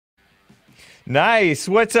Nice.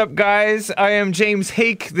 What's up, guys? I am James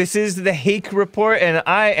Hake. This is the Hake Report, and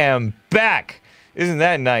I am back. Isn't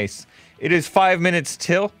that nice? It is 5 minutes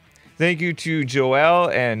till. Thank you to Joel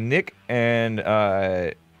and Nick and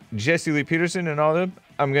Jesse Lee Peterson and all of them.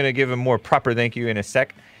 I'm going to give a more proper thank you in a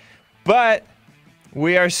sec. But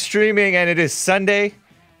we are streaming, and it is Sunday,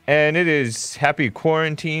 and it is happy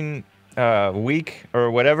quarantine week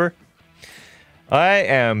or whatever. I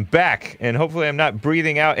am back, and hopefully I'm not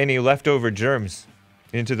breathing out any leftover germs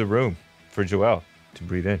into the room for Joel to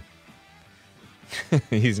breathe in.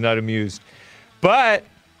 He's not amused. But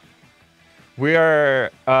we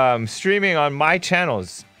are streaming on my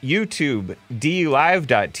channels, YouTube,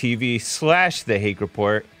 dlive.tv/The Hake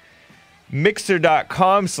Report,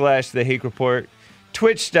 mixer.com/The Hake Report,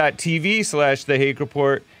 twitch.tv/The Hake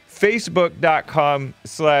Report,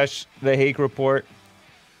 facebook.com/The Hake Report,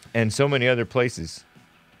 and so many other places.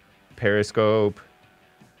 Periscope,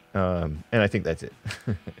 and I think that's it.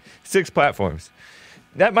 6 platforms.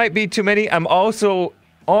 That might be too many. I'm also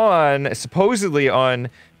supposedly on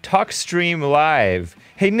TalkStream Live.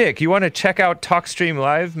 Hey, Nick, you want to check out TalkStream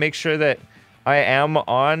Live? Make sure that I am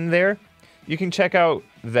on there. You can check out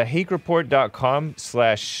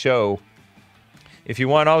thehakereport.com/show if you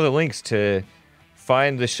want all the links to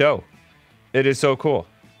find the show. It is so cool.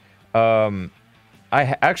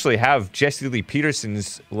 I actually have Jesse Lee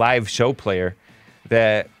Peterson's live show player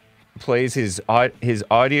that plays his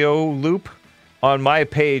audio loop on my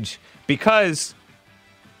page, because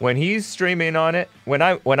when he's streaming on it, when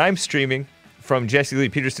I'm streaming from Jesse Lee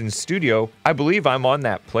Peterson's studio, I believe I'm on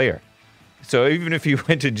that player. So even if you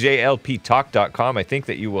went to jlptalk.com, I think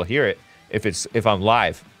that you will hear it if I'm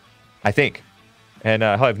live, I think. And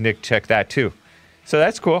I'll have Nick check that too. So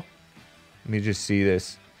that's cool. Let me just see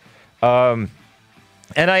this.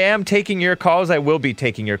 And I am taking your calls. I will be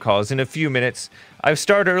taking your calls in a few minutes. I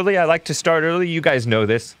start early. I like to start early. You guys know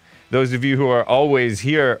this. Those of you who are always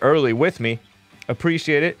here early with me,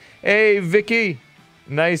 appreciate it. Hey, Vicky.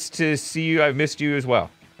 Nice to see you. I've missed you as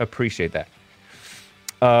well. Appreciate that.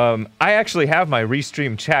 I actually have my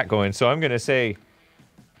Restream chat going, so I'm going to say,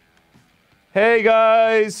 hey,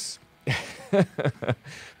 guys,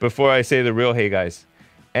 before I say the real hey, guys.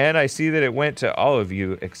 And I see that it went to all of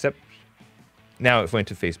you except... Now it went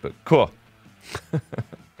to Facebook. Cool.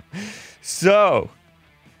 So,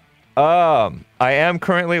 I am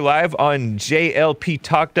currently live on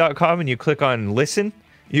jlptalk.com, and you click on listen.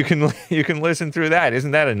 You can listen through that. Isn't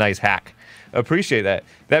that a nice hack? Appreciate that.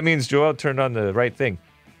 That means Joel turned on the right thing.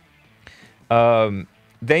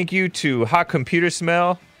 Thank you to Hot Computer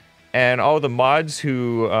Smell and all the mods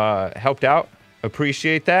who helped out.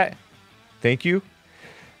 Appreciate that. Thank you.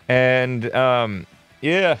 And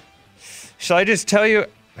yeah. Shall I just tell you?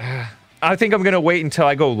 I think I'm going to wait until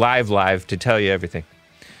I go live to tell you everything.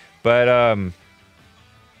 But,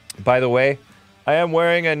 by the way, I am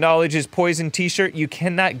wearing a Knowledge is Poison t-shirt. You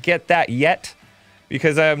cannot get that yet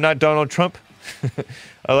because I am not Donald Trump.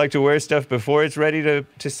 I like to wear stuff before it's ready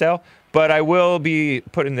to sell. But I will be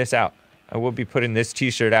putting this out. I will be putting this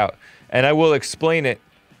t-shirt out. And I will explain it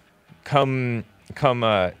come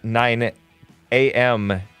 9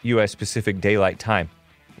 a.m. U.S. Pacific Daylight Time.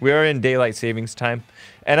 We are in daylight savings time,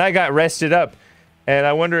 and I got rested up, and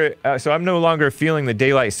I wonder, so I'm no longer feeling the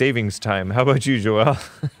daylight savings time. How about you, Joel?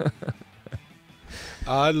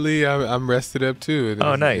 Oddly, I'm rested up too.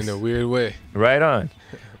 Oh, nice. In a weird way. Right on.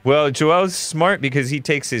 Well, Joel's smart because he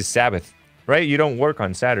takes his Sabbath, right? You don't work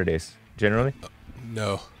on Saturdays, generally?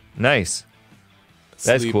 No. Nice.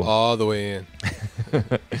 That's Sleep cool. all the way in.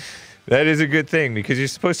 That is a good thing, because you're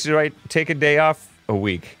supposed to take a day off a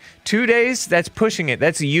week. 2 days, that's pushing it.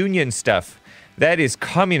 That's union stuff. That is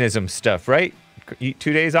communism stuff, right? 2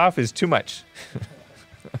 days off is too much.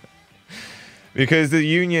 Because the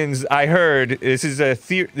unions, I heard, this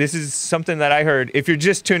is something that I heard. If you're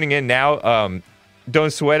just tuning in now,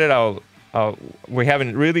 don't sweat it. We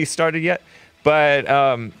haven't really started yet. But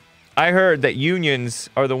I heard that unions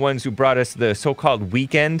are the ones who brought us the so-called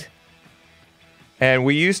weekend. And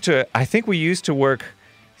I think we used to work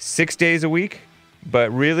 6 days a week.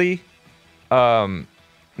 But really,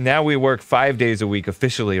 now we work 5 days a week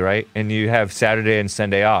officially, right? And you have Saturday and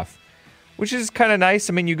Sunday off, which is kind of nice.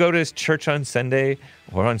 I mean, you go to church on Sunday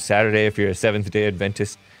or on Saturday if you're a Seventh-day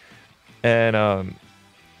Adventist and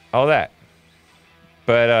all that.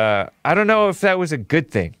 But I don't know if that was a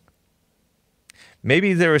good thing.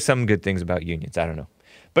 Maybe there were some good things about unions. I don't know.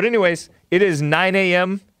 But anyways, it is 9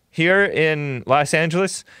 a.m. here in Los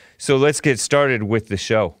Angeles, so let's get started with the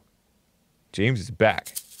show. James is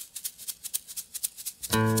back.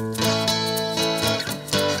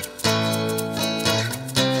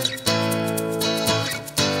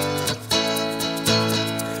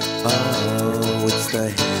 Oh, it's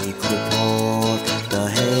the Hake Report, the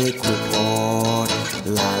Hake Report,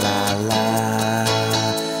 la la la.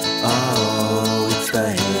 Oh, it's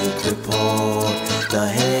the Hake Report, the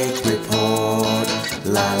Hake Report,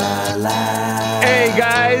 la la la. Hey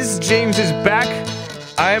guys, James is back.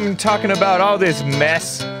 I'm talking about all this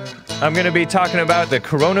mess. I'm going to be talking about the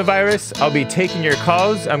coronavirus. I'll be taking your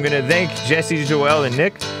calls. I'm going to thank Jesse, Joel, and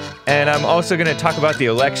Nick. And I'm also going to talk about the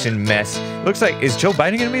election mess. Looks like, is Joe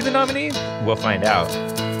Biden going to be the nominee? We'll find out.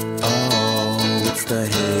 Oh, it's the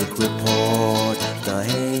Hake Report, the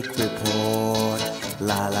Hake Report,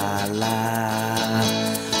 la la la.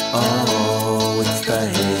 Oh, it's the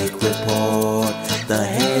Hake Report, the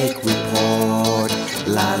Hake Report,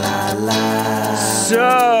 la la la.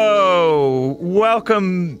 So,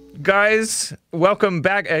 welcome, guys. Welcome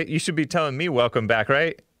back. You should be telling me welcome back,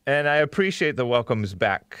 right? And I appreciate the welcomes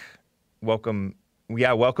back.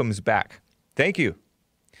 Welcomes back. Thank you.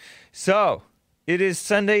 So, it is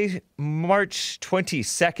Sunday, March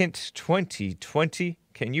 22nd, 2020.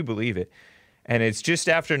 Can you believe it? And it's just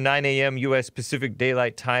after 9 a.m. U.S. Pacific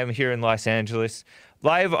Daylight Time here in Los Angeles.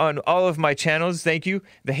 Live on all of my channels. Thank you.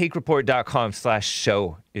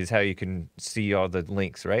 TheHakeReport.com/show is how you can see all the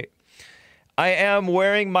links, right? I am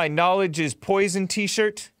wearing my Knowledge is Poison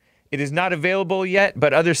t-shirt. It is not available yet,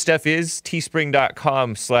 but other stuff is.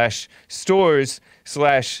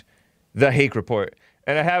 Teespring.com/stores/TheHakeReport.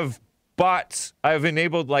 And I have bots. I've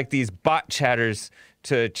enabled like these bot chatters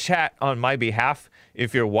to chat on my behalf.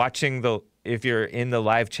 If you're in the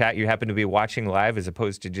live chat, you happen to be watching live as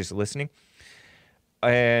opposed to just listening.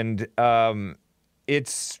 And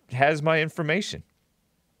it has my information.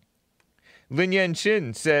 Lin Yan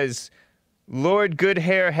Chin says, Lord Good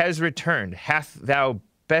Hair has returned. Hath thou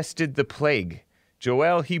bested the plague?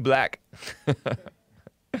 Joel, he black.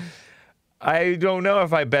 I don't know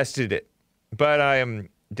if I bested it, but I am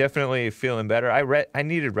definitely feeling better. I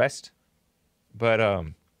needed rest. But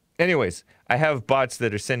anyways, I have bots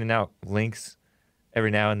that are sending out links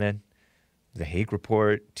every now and then. The Hake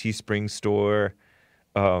Report, Teespring store,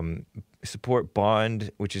 support Bond,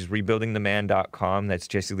 which is rebuildingtheman.com. That's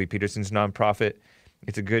Jesse Lee Peterson's nonprofit.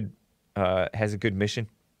 It's a good, has a good mission,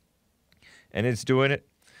 and it's doing it.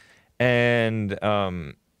 And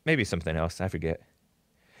maybe something else, I forget.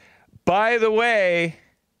 By the way,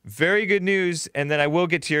 very good news, and then I will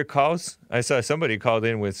get to your calls. I saw somebody called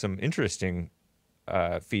in with some interesting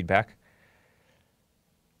feedback.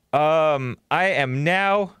 I am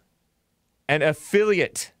now an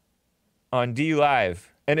affiliate on DLive.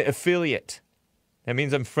 An affiliate. That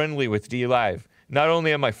means I'm friendly with DLive. Not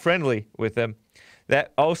only am I friendly with them,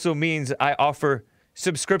 that also means I offer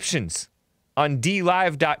subscriptions on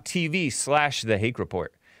dlive.tv/The Hake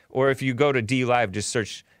Report. Or if you go to DLive, just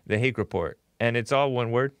search The Hake Report. And it's all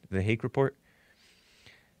one word, The Hake Report.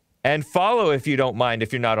 And follow if you don't mind,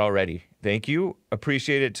 if you're not already. Thank you.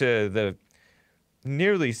 Appreciate it to the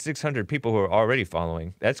nearly 600 people who are already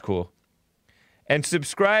following. That's cool. And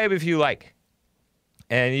subscribe if you like.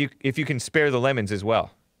 And if you can spare the lemons as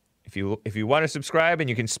well. If you want to subscribe and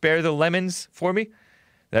you can spare the lemons for me,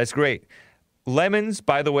 that's great. Lemons,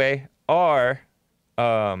 by the way, are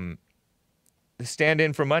the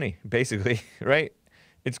stand-in for money, basically, right?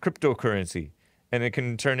 It's cryptocurrency, and it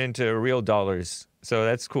can turn into real dollars. So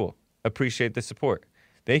that's cool. Appreciate the support.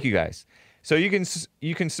 Thank you, guys. So you can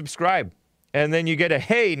subscribe, and then you get a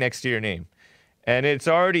hey next to your name. And it's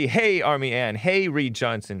already, hey, Army Ann. Hey, Reed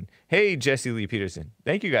Johnson. Hey, Jesse Lee Peterson.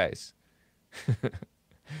 Thank you, guys.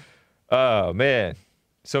 Oh, man.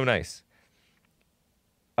 So nice.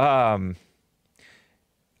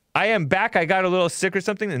 I am back. I got a little sick or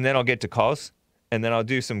something, and then I'll get to calls. And then I'll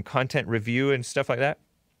do some content review and stuff like that.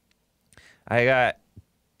 I got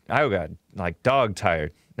like dog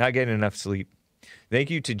tired. Not getting enough sleep. Thank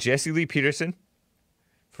you to Jesse Lee Peterson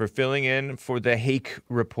for filling in for the Hake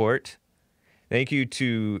Report. Thank you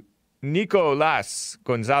to Nicolas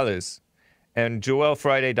Gonzalez and Joel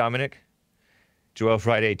Friday Dominic.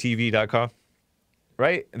 JoelFridayTV.com.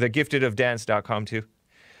 Right? TheGiftedOfDance.com too.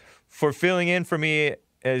 For filling in for me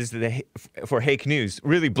as for Hake News.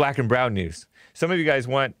 Really black and brown news. Some of you guys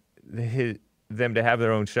want them to have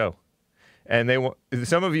their own show. And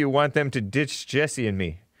some of you want them to ditch Jesse and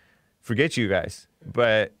me. Forget you guys.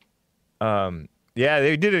 But, yeah,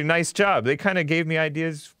 they did a nice job. They kind of gave me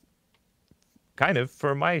ideas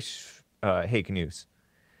for my Hake News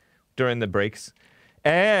during the breaks.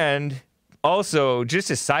 And also, just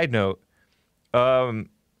a side note,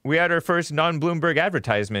 we had our first non-Bloomberg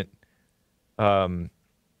advertisement on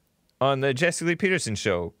the Jesse Lee Peterson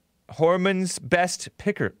show, Horman's Best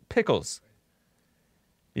Pickles.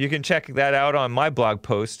 You can check that out on my blog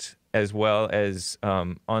post as well as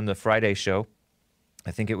on the Friday show.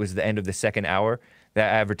 I think it was the end of the second hour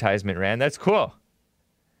that advertisement ran. That's cool.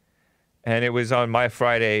 And it was on my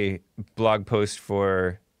Friday blog post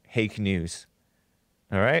for Hake News.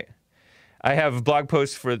 All right? I have blog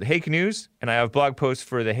posts for the Hake News, and I have blog posts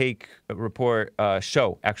for the Hake Report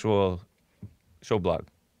show, actual show blog.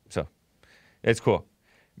 So, it's cool.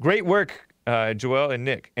 Great work, Joel and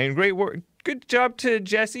Nick. And great work. Good job to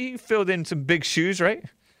Jesse. Filled in some big shoes, right?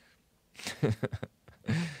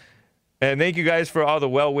 And thank you guys for all the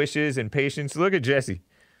well wishes and patience. Look at Jesse.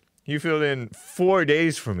 You filled in 4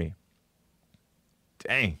 days for me.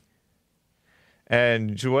 Dang.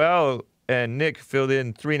 And Joel and Nick filled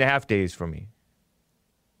in 3.5 days for me.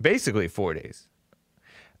 Basically 4 days.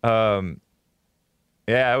 Yeah,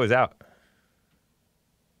 I was out.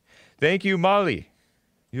 Thank you, Molly.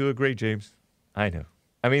 You look great, James. I know.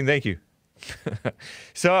 I mean, thank you.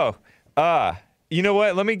 So, you know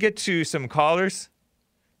what? Let me get to some callers,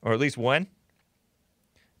 or at least one,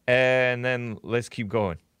 and then let's keep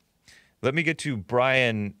going. Let me get to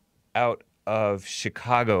Brian out of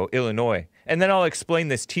Chicago, Illinois, and then I'll explain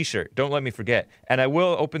this T-shirt. Don't let me forget. And I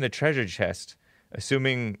will open the treasure chest,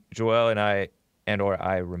 assuming Joel and I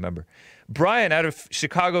remember. Brian out of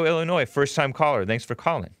Chicago, Illinois, first-time caller. Thanks for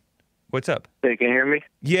calling. What's up? Hey, can you hear me?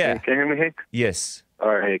 Yeah. Hey, can you hear me, Hank? Yes. All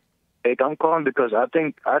right, Hank, I'm calling because I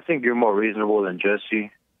think you're more reasonable than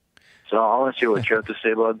Jesse. So I want to see what you have to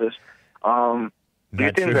say about this. Do you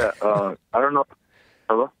Not think true. that I don't know?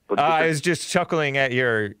 Hello? What did you I say? was just chuckling at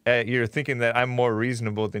your thinking that I'm more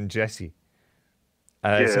reasonable than Jesse.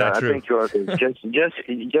 It's not true. I think you are. 'Cause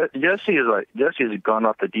Jesse's gone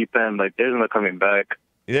off the deep end. Like there's no coming back.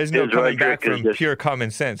 There's no his coming rhetoric back is from just- pure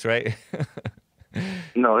common sense, right?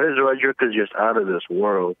 No, his rhetoric is just out of this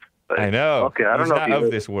world. Like, I know. Okay, I don't He's know not if you of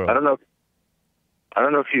heard- this world. I don't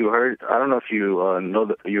know if you heard. I don't know if you know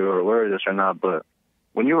that you were aware of this or not. But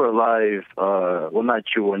when you were live, well, not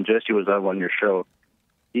you. When Jesse was live on your show,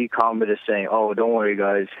 he commented saying, "Oh, don't worry,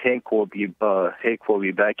 guys. Hank will be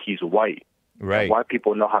back. He's white. Right. White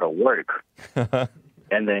people know how to work."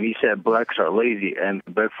 And then he said blacks are lazy and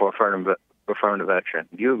beg for affirmative action.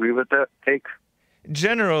 Do you agree with that, Hank?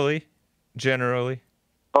 Generally.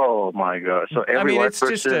 Oh my God! So every I mean, white it's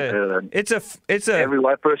person, just it's a every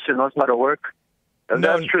white person knows how to work. If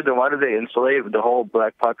No. that's true, then why do they enslave the whole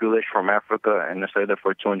black population from Africa and enslave them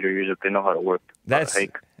for 200 years if they know how to work?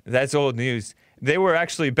 Hank? that's old news. They were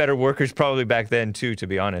actually better workers probably back then too, to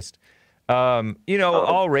be honest.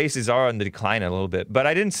 All races are on the decline a little bit, but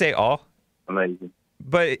I didn't say all. Amazing.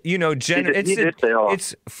 But He did say all.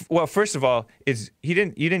 Well, first of all, you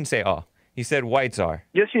didn't say all. He said whites are.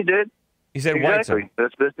 Yes, you did. He said whites are. Exactly.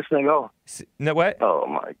 That's business thing. Oh. No, what? Oh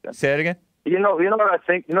my God. Say it again. You know what I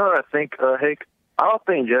think. Hank. I don't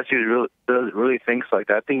think Jesse really thinks like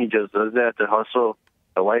that. I think he just does that to hustle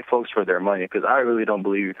the white folks for their money. Because I really don't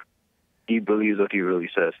believe he believes what he really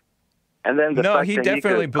says. And then the No, fact he that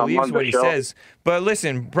definitely could come believes on the what he show- says. But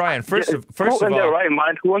listen, Brian, first of who in their all, right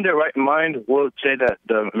mind will say that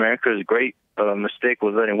America's great mistake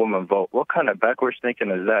was letting women vote? What kind of backwards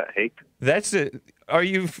thinking is that, Hank? are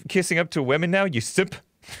you kissing up to women now? You simp?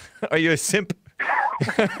 Are you a simp?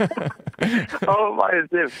 Oh my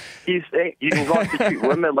God! He's saying you want to treat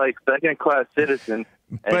women like second-class citizens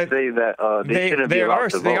and But say that they shouldn't be allowed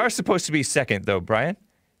to vote. They are supposed to be second, though, Brian.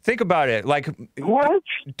 Think about it. Like, What?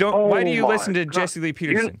 why do you Oh listen to my Jesse God. Lee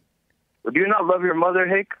Peterson? Do you not love your mother,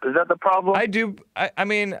 Hank? Is that the problem? I do. I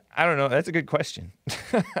mean, I don't know. That's a good question.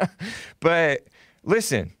 But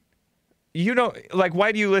listen,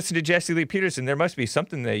 why do you listen to Jesse Lee Peterson? There must be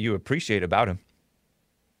something that you appreciate about him.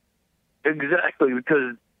 Exactly,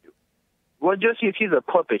 because Jesse, if he's a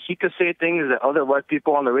puppet, he could say things that other white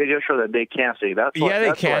people on the radio show that they can't say. That's why, Yeah, they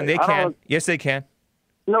that's can. why. They I can. don't- Yes, they can.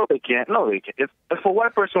 No, they can't. If a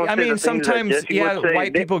white person would I say mean, the things that sometimes, Jesse would say,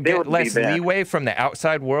 white people they get would be less banned. leeway from the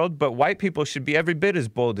outside world, but white people should be every bit as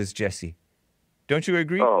bold as Jesse. Don't you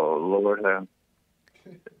agree? Oh, Lord.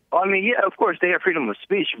 I mean, yeah, of course, they have freedom of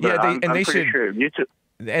speech, but Yeah, I'm they pretty should- sure YouTube.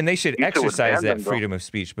 And they should You two would exercise ban that them, though. freedom of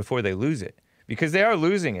speech before they lose it, because they are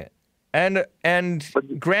losing it. And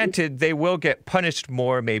But- granted, they will get punished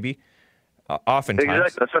more, maybe, oftentimes.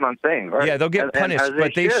 Exactly, that's what I'm saying, right? Yeah, they'll get And punished, as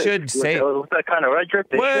but they should say- with that kind of rhetoric,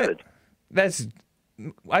 they What? should.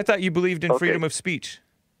 I thought you believed in Okay. freedom of speech.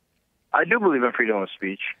 I do believe in freedom of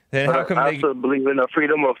speech. Then but how come I they- also believe in the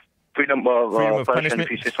freedom of Freedom of punishment punishment?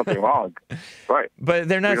 if you say something wrong. Right. But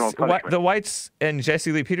they're Freedom not. of punishment. The whites and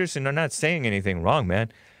Jesse Lee Peterson are not saying anything wrong, man.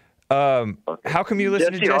 How come you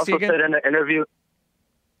listen to Jesse also again? said in an interview.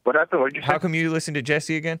 What happened? What did you say? How come you listen to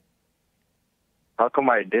Jesse again? How come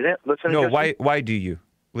I didn't listen No, to Jesse? why do you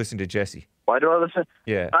listen to Jesse? Why do I listen?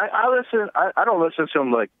 Yeah. I listen. I don't listen to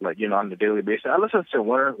him like on the daily basis. I listen to him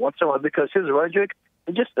once in a while because his rhetoric,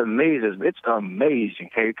 it just amazes me. It's amazing,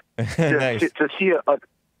 Hank. Nice. to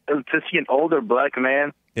see an older black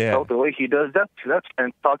man talk the way he does, that's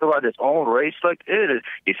and talk about his own race like it is.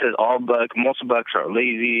 He says most blacks are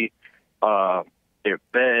lazy, they're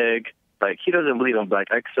big. Like, he doesn't believe in black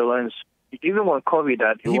excellence. Even when Kobe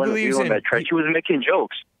died, he was making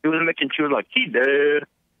jokes. He was like, he dead.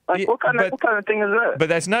 Like, what kind of thing is that? But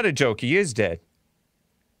that's not a joke. He is dead.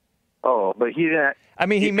 Oh, but he didn't. I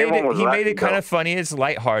mean, he made it kind of funny. It's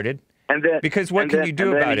lighthearted. And then, because what can you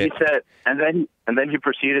do about it? And then he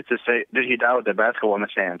proceeded to say, "Did he die with the basketball in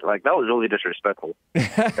his hand?" Like, that was really disrespectful.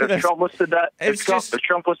 If Trump was to die, if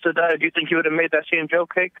Trump was to die, do you think he would have made that same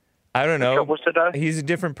joke, Cake? I don't know. If Trump was to die? He's a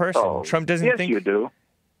different person. Oh, Trump doesn't yes, think. Yes, you do.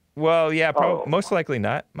 Well, yeah, most likely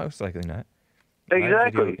not. Most likely not.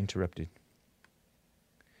 Exactly. Interrupted.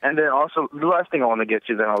 And then also, the last thing I want to get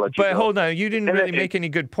to, then I'll let you But go. hold on, you didn't really make any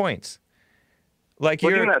good points. Like,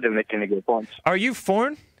 you're not making any good points. Are you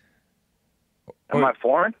foreign? Am I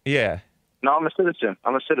foreign? Yeah. No, I'm a citizen.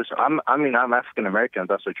 I'm African American. If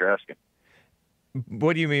that's what you're asking.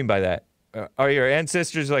 What do you mean by that? Are your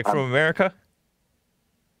ancestors from America?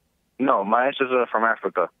 No, my ancestors are from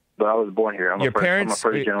Africa, but I was born here. I'm a first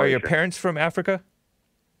generation. Are your parents from Africa?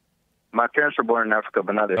 My parents were born in Africa,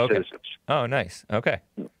 but now they're citizens. Oh, nice. Okay.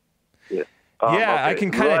 Yeah. I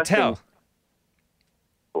can kind of tell.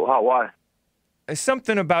 Why?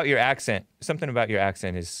 Something about your accent. Something about your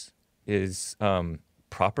accent is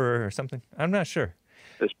proper or something. I'm not sure.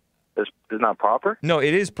 It's not proper? No,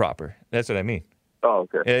 it is proper. That's what I mean. Oh,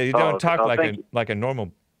 okay. You don't talk like a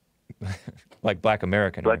normal, like Black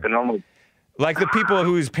American. Like a normal. Like the people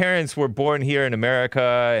whose parents were born here in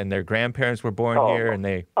America and their grandparents were born here and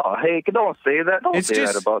they... Oh, hey, don't say that. Don't say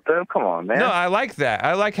that about them. Come on, man. No, I like that.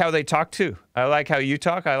 I like how they talk, too. I like how you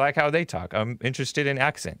talk. I like how they talk. I'm interested in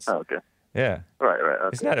accents. Oh, okay. Yeah. Right. Okay.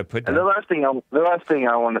 It's not a put down. And the last thing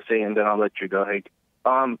I want to say, and then I'll let you go, Hank.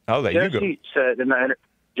 I'll let you go.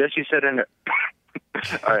 Jesse said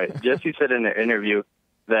in the interview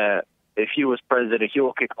that if he was president, he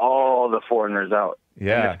will kick all the foreigners out.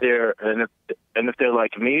 Yeah. And if they're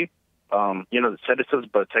like me, the citizens,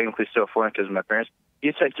 but technically still foreign because of my parents,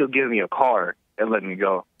 he said he'll give me a car and let me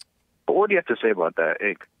go. But what do you have to say about that,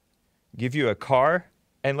 Hank? Give you a car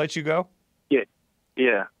and let you go?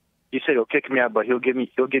 Yeah. He said he'll kick me out, but he'll give me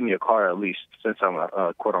a car at least, since I'm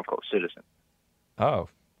a quote unquote citizen. Oh,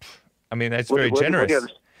 I mean that's very generous.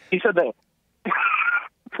 He said that.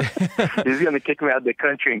 He's going to kick me out of the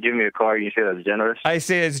country and give me a car. You say that's generous? I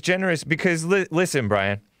say it's generous because listen,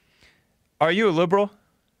 Brian, are you a liberal?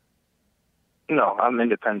 No, I'm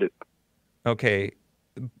independent. Okay,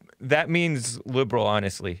 that means liberal,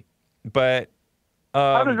 honestly, but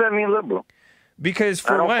how does that mean liberal? Because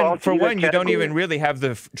for one, you don't even really have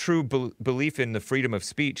the true belief in the freedom of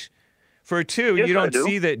speech. For two, you don't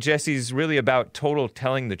see that Jesse's really about total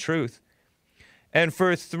telling the truth. And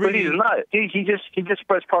for three, but he's not. He just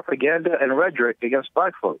spreads propaganda and rhetoric against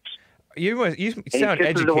black folks. You sound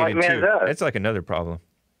educated too. That's like another problem.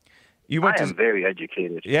 I am very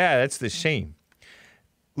educated. Yeah, that's the shame.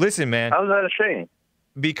 Listen, man. How's that a shame?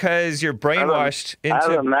 Because you're brainwashed I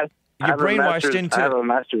have a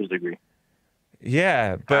master's degree.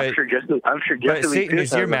 Yeah, but I'm sure Jesse but Satan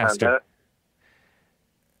is your master.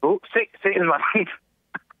 Oh, Satan is my.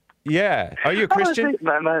 Yeah, are you a Christian?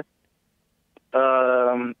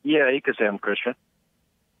 Yeah, you could say I'm Christian.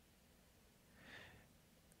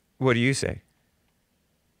 What do you say?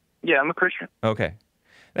 Yeah, I'm a Christian. Okay,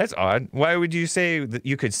 that's odd. Why would you say that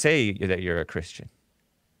you could say that you're a Christian?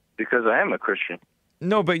 Because I am a Christian.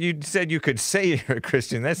 No, but you said you could say you're a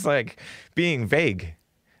Christian. That's like being vague.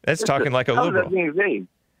 That's talking like a liberal. How's that being vague?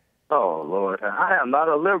 Oh, Lord. I am not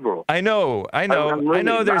a liberal. I know. Really I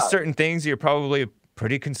know there's not. certain things you're probably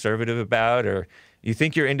pretty conservative about, or you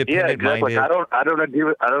think you're independent-minded. Yeah, exactly. I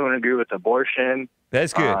don't agree with abortion.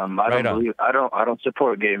 That's good. I don't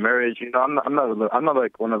support gay marriage. I'm not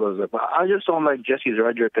like one of those. I just don't like Jesse's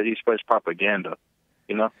rhetoric because he spreads propaganda.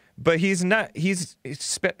 But he's not. He's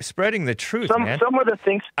spreading the truth, man. Some of the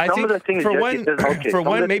things. For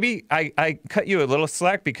one, maybe I cut you a little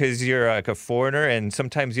slack because you're like a foreigner, and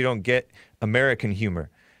sometimes you don't get American humor.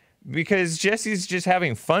 Because Jesse's just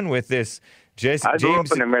having fun with this. I grew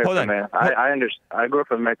up in America, man. I grew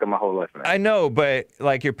up in America my whole life, man. I know, but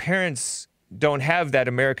like your parents don't have that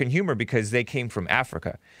American humor because they came from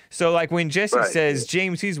Africa. So like when Jesse says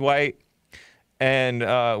James, he's white, and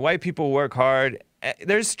white people work hard.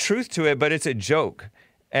 There's truth to it, but it's a joke,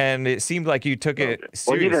 and it seemed like you took it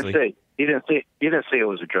seriously. Well, he didn't say it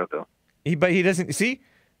was a joke though. But he doesn't see.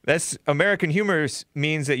 That's American humor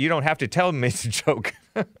means that you don't have to tell them it's a joke.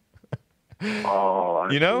 Oh, I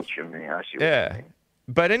You see know? what you mean. I see what you Yeah. mean.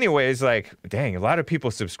 But anyways, like, dang, a lot of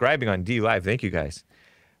people subscribing on D Live. Thank you guys.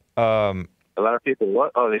 A lot of people,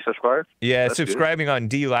 what? Oh, they subscribe? Yeah, That's good. subscribing on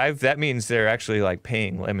D Live, that means they're actually like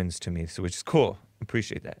paying lemons to me, so which is cool.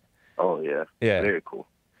 Appreciate that. Oh, yeah. Yeah. Very cool.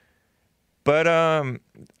 But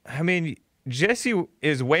I mean, Jesse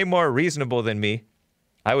is way more reasonable than me,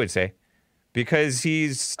 I would say, because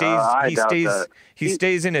he stays I doubt that. he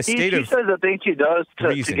stays in a state he of says the things he does to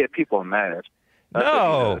reason. get people mad. That's what he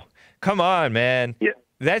no. does. Come on, man. Yeah.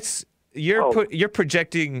 That's you're Oh. you're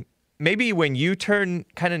projecting. Maybe when you turn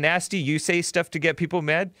kind of nasty, you say stuff to get people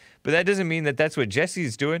mad, but that doesn't mean that that's what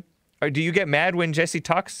Jesse's doing. Or do you get mad when Jesse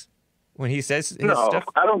talks? When he says his No, stuff?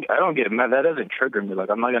 I don't get mad. That doesn't trigger me. Like,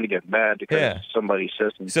 I'm not gonna get mad because Yeah. somebody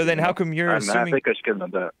says something. So then how come you're I assuming? think I should give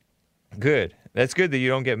them that. Good. That's good that you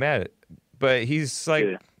don't get mad. But he's like,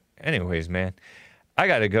 Yeah. anyways, man, I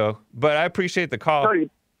gotta go. But I appreciate the call. Sorry.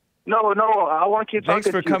 No, I want to keep Thanks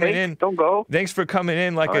talking for to you. coming Hey, in. Don't go. Thanks for coming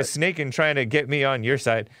in like All a right. snake and trying to get me on your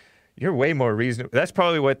side. You're way more reasonable. That's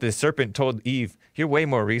probably what the serpent told Eve. You're way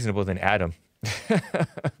more reasonable than Adam.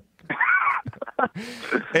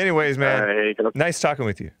 Anyways, man, All right, go. nice talking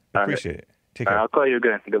with you. All right. Appreciate it. Take All care. right, I'll call you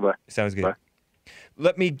again. Goodbye. Sounds good. Bye.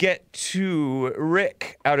 Let me get to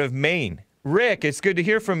Rick out of Maine. Rick, it's good to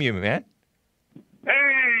hear from you, man.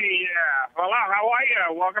 Hey, hello, how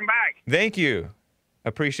are you? Welcome back. Thank you.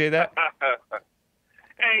 Appreciate that.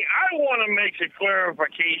 Hey, I want to make a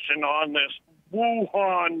clarification on this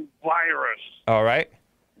Wuhan virus. All right.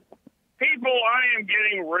 People, I am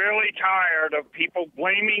getting really tired of people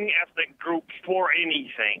blaming ethnic groups for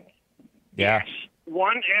anything. Yeah. Yes,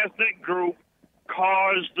 one ethnic group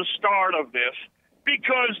caused the start of this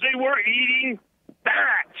because they were eating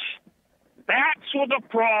bats. Bats were the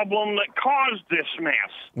problem that caused this mess.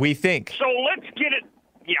 We think. So let's get it.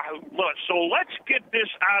 Yeah, look. So let's get this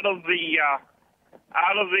out of the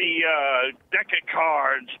deck of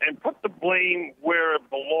cards and put the blame where it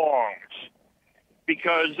belongs,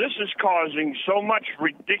 because this is causing so much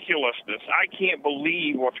ridiculousness. I can't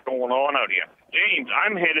believe what's going on out here. James,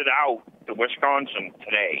 I'm headed out to Wisconsin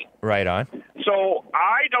today, Right on. so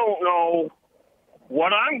I don't know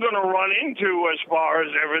what I'm going to run into as far as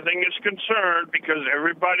everything is concerned, because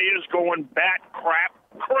everybody is going bat crap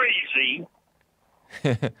crazy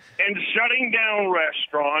and shutting down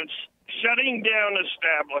restaurants, shutting down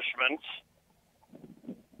establishments,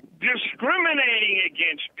 discriminating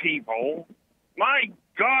against people. My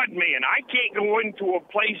God, man, I can't go into a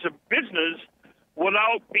place of business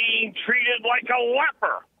without being treated like a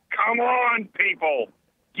leper. Come on, people.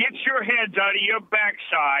 Get your heads out of your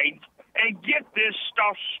backside and get this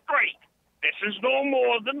stuff straight. This is no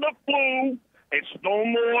more than the flu. It's no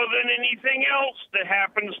more than anything else that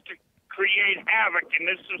happens to create havoc in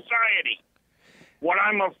this society. What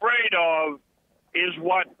I'm afraid of is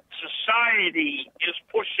what society is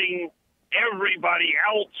pushing everybody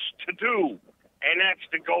else to do, and that's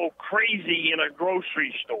to go crazy in a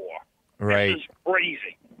grocery store. Right. This is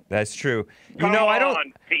crazy. That's true. Come I don't.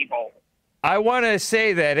 on, people. I want to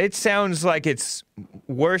say that it sounds like it's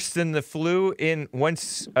worse than the flu in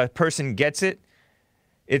once a person gets it.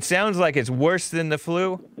 It sounds like it's worse than the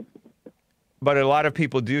flu, but a lot of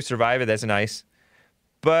people do survive it. That's nice.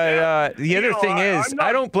 But the other thing is, I'm not-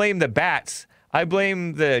 I don't blame the bats. I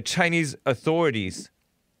blame the Chinese authorities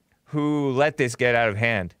who let this get out of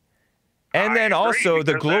hand. And I then agree, also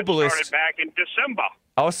the because that globalist, started back in December.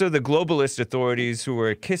 also the globalist authorities who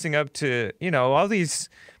were kissing up to, all these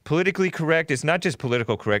politically correct. It's not just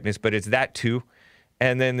political correctness, but it's that too.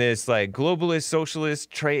 And then this like globalist, socialist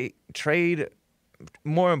trade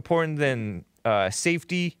more important than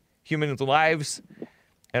safety, human lives,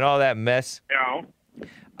 and all that mess. You know,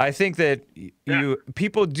 I think that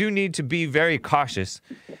people do need to be very cautious.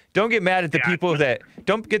 Don't get mad at the people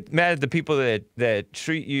that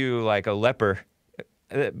treat you like a leper.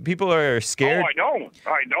 People are scared. Oh,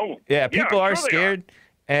 I don't. Yeah, people are sure they scared,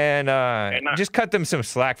 and just cut them some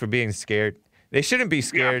slack for being scared. They shouldn't be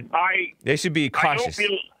scared. Yeah, They should be cautious.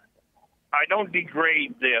 I don't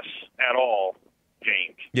degrade this at all,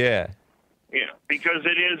 James. Yeah, Yeah, because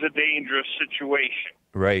it is a dangerous situation.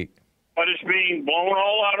 right. But it's being blown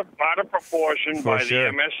all out of proportion For by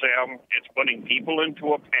sure. the MSM. It's putting people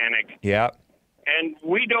into a panic, Yeah, and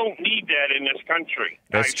we don't need that in this country.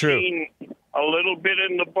 That's I've true. seen a little bit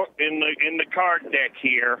in the book in the card deck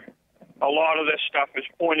here. A lot of this stuff is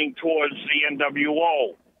pointing towards the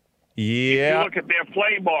NWO. You yeah. look at their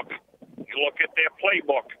playbook.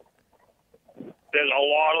 There's a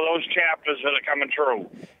lot of those chapters that are coming through.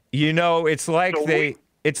 It's like So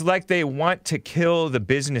it's like they want to kill the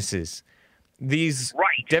businesses. These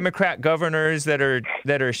Right. Democrat governors that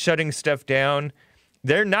are shutting stuff down,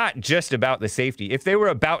 they're not just about the safety. If they were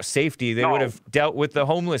about safety, they No. would have dealt with the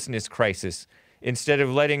homelessness crisis instead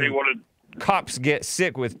of letting They would have cops get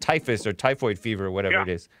sick with typhus or typhoid fever or whatever Yeah. it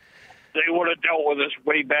is. they would have dealt with this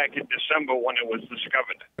way back in December when it was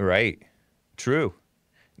discovered. Right. True.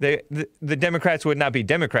 The Democrats would not be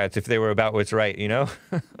Democrats if they were about what's right, you know?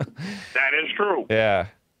 That is true. Yeah.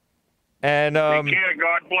 And Take care.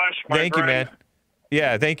 God bless, my thank you, friend. man.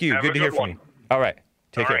 Yeah, thank you. Have Good a to hear good from you. All right.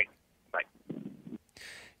 Take All care. right. Bye.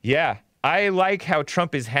 Yeah, I like how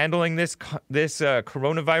Trump is handling this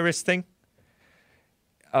coronavirus thing.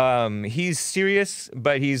 He's serious,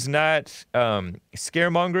 but he's not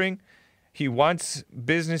scaremongering. He wants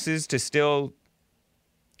businesses to still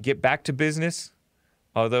get back to business,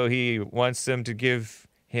 although he wants them to give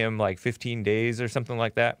him like 15 days or something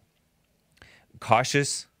like that.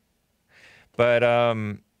 Cautious. But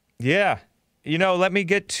yeah, you know, let me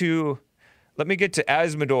get to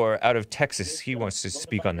Asmodor out of Texas. He wants to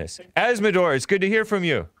speak on this. Asmodor, it's good to hear from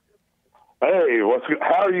you. Hey,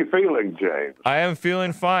 how are you feeling, James? I am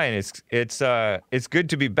feeling fine. It's good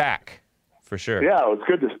to be back, for sure. Yeah, it's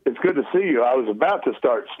good to see you. I was about to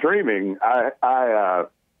start streaming. I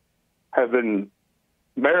have been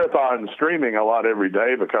marathon streaming a lot every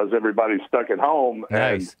day because everybody's stuck at home.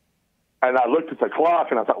 Nice. And I looked at the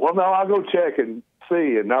clock and I thought, well, no, I'll go check and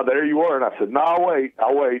see. And now there you were. And I said, no, I'll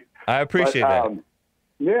wait. I appreciate that.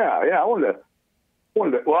 Yeah. I wanted to.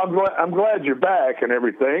 Well, I'm glad you're back and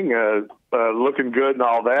everything, looking good and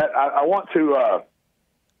all that. I want to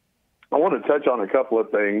touch on a couple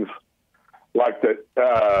of things, like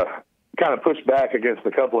that. Kind of push back against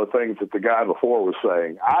a couple of things that the guy before was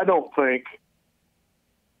saying. I don't think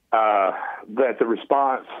that the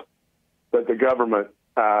response that the government,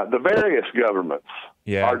 the various governments,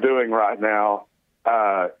 are doing right now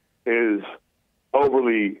is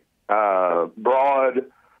overly broad.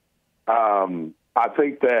 I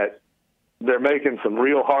think that they're making some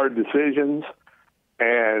real hard decisions,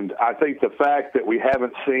 and I think the fact that we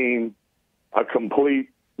haven't seen a complete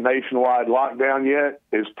nationwide lockdown yet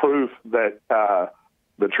is proof that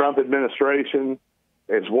the Trump administration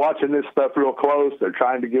is watching this stuff real close. They're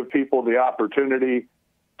trying to give people the opportunity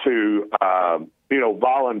to,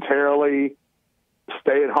 voluntarily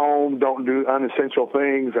stay at home, don't do unessential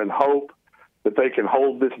things, and hope that they can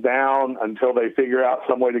hold this down until they figure out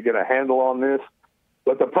some way to get a handle on this.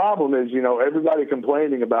 But the problem is, everybody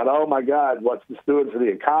complaining about, oh, my God, what's this doing to the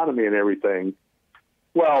economy and everything.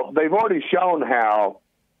 Well, they've already shown how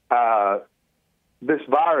this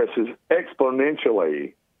virus is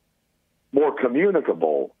exponentially more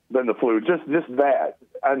communicable than the flu, just that.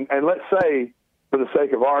 And let's say, for the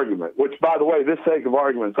sake of argument, which, by the way, this sake of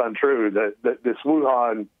argument is untrue, that this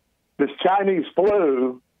Wuhan, this Chinese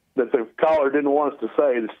flu that the caller didn't want us to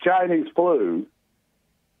say, this Chinese flu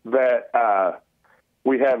that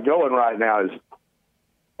we have going right now is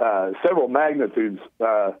several magnitudes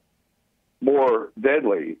more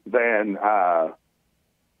deadly than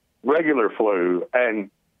regular flu. And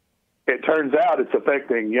it turns out it's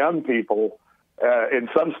affecting young people. In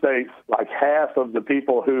some states, like half of the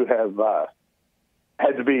people who have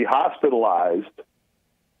had to be hospitalized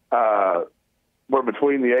were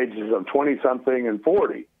between the ages of 20-something and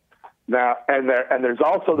 40. Now, and there's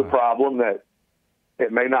also the problem that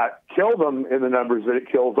it may not kill them in the numbers that it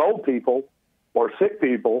kills old people or sick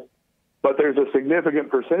people, but there's a significant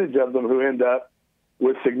percentage of them who end up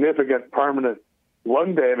with significant permanent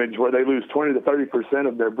lung damage where they lose 20 to 30%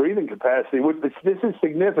 of their breathing capacity. This is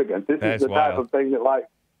significant. This is the type of thing that,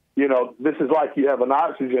 this is like you have an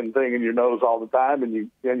oxygen thing in your nose all the time and you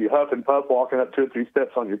huff and puff walking up 2 or 3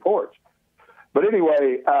 steps on your porch. But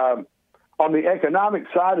anyway, on the economic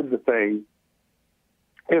side of the thing,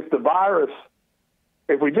 if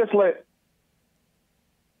we just let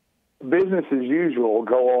business as usual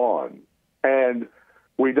go on and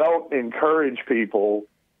we don't encourage people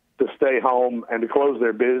to stay home and to close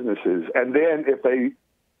their businesses, and then if they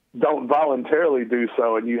don't voluntarily do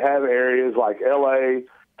so, and you have areas like L.A.,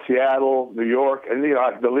 Seattle, New York, and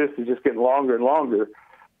the list is just getting longer and longer,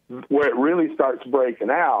 where it really starts breaking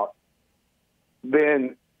out,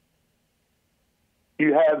 then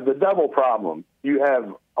you have the double problem. You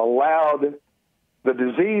have allowed the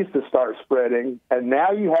disease to start spreading, and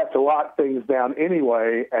now you have to lock things down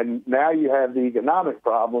anyway, and now you have the economic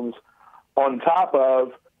problems on top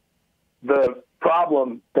of the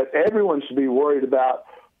problem that everyone should be worried about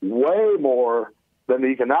way more than the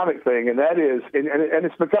economic thing, and that is, and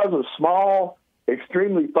it's because of small,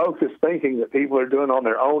 extremely focused thinking that people are doing on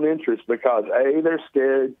their own interest because, A, they're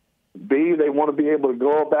scared, B, they want to be able to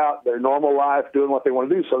go about their normal life doing what they want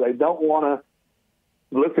to do, so they don't want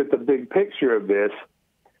to look at the big picture of this.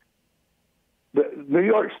 New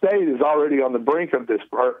York State is already on the brink of this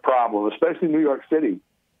problem, especially New York City.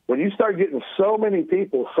 When you start getting so many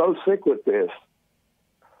people so sick with this,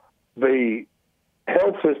 the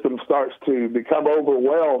health system starts to become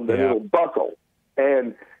overwhelmed and it'll buckle.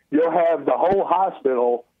 And you'll have the whole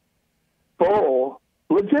hospital full,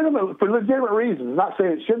 for legitimate reasons, not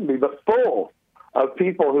saying it shouldn't be, but full of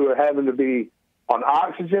people who are having to be on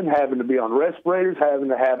oxygen, having to be on respirators, having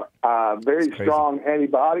to have very strong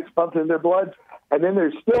antibiotics pumped in their blood. And then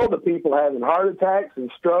there's still the people having heart attacks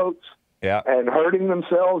and strokes and hurting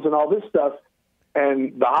themselves and all this stuff.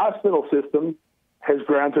 And the hospital system has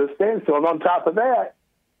ground to a standstill. And on top of that,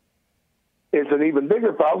 it's an even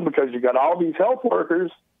bigger problem because you've got all these health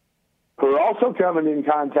workers who are also coming in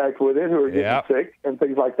contact with it, who are getting sick and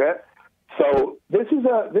things like that. So this is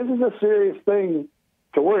a serious thing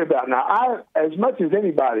to worry about. Now, as much as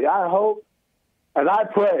anybody, I hope and I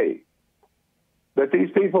pray that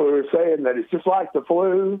these people who are saying that it's just like the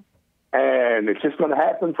flu and it's just going to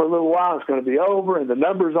happen for a little while, it's going to be over, and the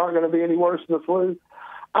numbers aren't going to be any worse than the flu,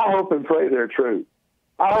 I hope and pray they're true.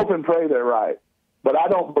 I hope and pray they're right. But I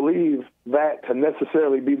don't believe that to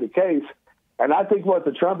necessarily be the case. And I think what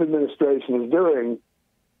the Trump administration is doing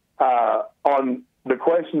on the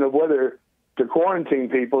question of whether to quarantine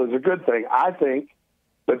people is a good thing. I think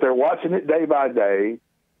that they're watching it day by day.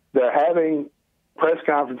 They're having press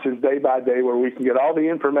conferences day by day where we can get all the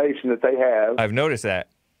information that they have. I've noticed that.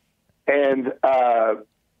 And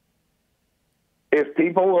if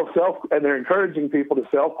people will and they're encouraging people to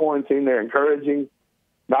self-quarantine, they're encouraging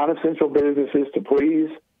non-essential businesses to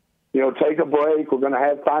please, take a break. We're going to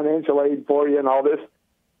have financial aid for you and all this.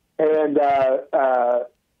 And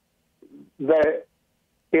that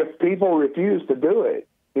if people refuse to do it,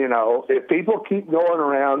 if people keep going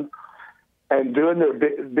around and doing their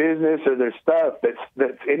business or their stuff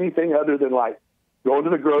that's anything other than like going to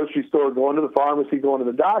the grocery store, going to the pharmacy, going to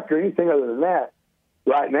the doctor, anything other than that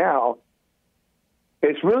right now,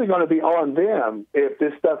 it's really going to be on them if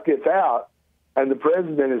this stuff gets out and the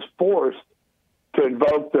president is forced to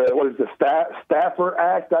invoke the Staffer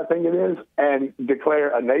Act, I think it is, and declare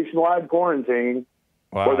a nationwide quarantine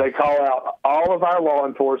where they call out all of our law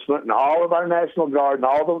enforcement and all of our National Guard and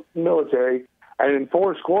all the military and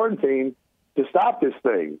enforce quarantine to stop this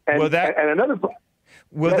thing. And, will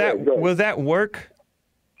that work?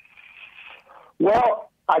 Well,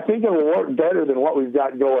 I think it will work better than what we've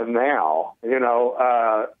got going now.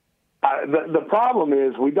 The problem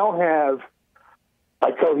is we don't have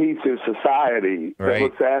a cohesive society that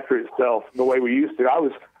looks after itself the way we used to. I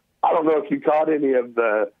don't know if you caught any of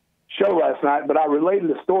the show last night, but I related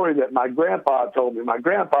a story that my grandpa told me. My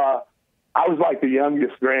grandpa, I was like the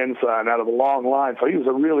youngest grandson out of a long line, so he was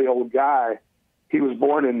a really old guy. He was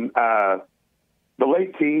born in the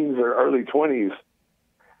late teens or early 20s.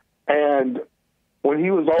 And when he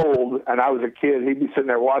was old and I was a kid, he'd be sitting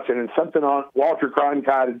there watching, and something on Walter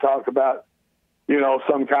Cronkite had talked about,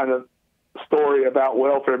 some kind of story about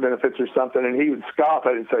welfare benefits or something, and he would scoff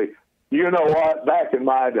at it and say, you know what, back in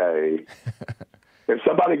my day, if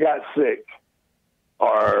somebody got sick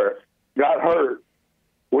or got hurt,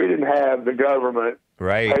 we didn't have the government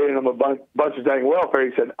paying them a bunch of dang welfare.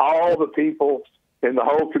 He said all the people in the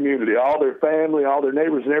whole community, all their family, all their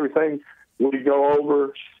neighbors and everything, would go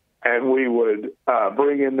over and we would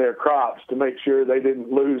bring in their crops to make sure they didn't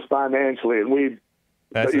lose financially. And we'd,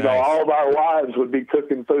 all of our wives would be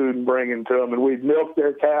cooking food and bringing to them, and we'd milk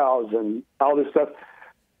their cows and all this stuff.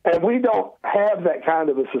 And we don't have that kind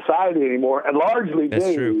of a society anymore, and largely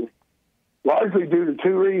due to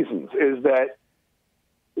two reasons, is that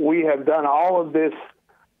we have done all of this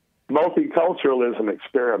multiculturalism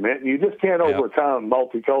experiment, and you just can't overcome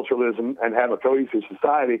multiculturalism and have a cohesive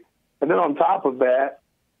society. And then on top of that,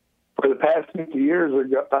 for the past 50 years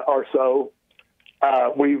or so,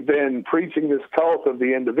 we've been preaching this cult of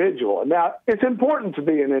the individual. Now, it's important to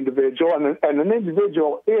be an individual, and an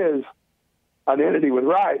individual is an entity with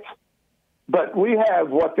rights, but we have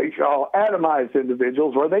what they call atomized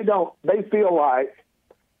individuals, where they feel like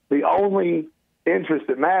the only interest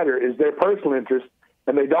that matter is their personal interest,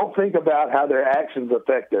 and they don't think about how their actions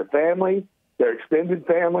affect their family, their extended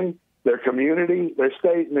family, their community, their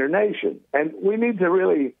state, and their nation. And we need to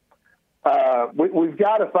really, we've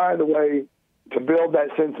got to find a way to build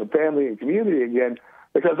that sense of family and community again,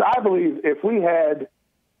 because I believe if we had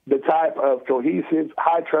the type of cohesive,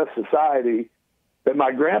 high-trust society that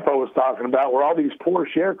my grandpa was talking about, where all these poor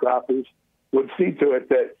sharecroppers would see to it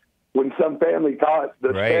that when some family caught the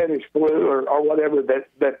Spanish flu or whatever,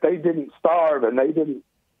 that they didn't starve and they didn't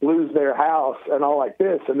lose their house and all like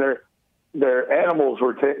this, and their animals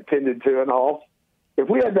were tended to and all. If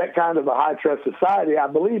we had that kind of a high trust society, I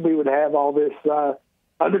believe we would have all this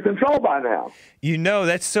under control by now. You know,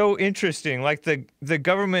 that's so interesting. Like the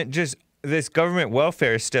government this government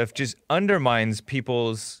welfare stuff just undermines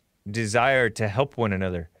people's desire to help one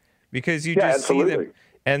another, because you just see them,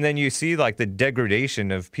 and then you see like the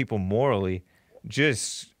degradation of people morally.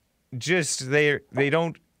 Just they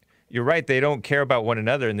don't. You're right. They don't care about one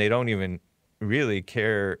another, and they don't even really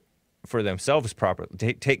care for themselves properly.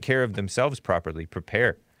 Take care of themselves properly.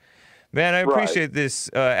 Prepare, man. I appreciate this,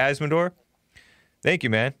 Asmodor. Thank you,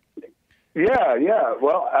 man. Yeah.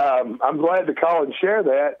 Well, I'm glad to call and share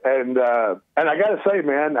that, and I got to say,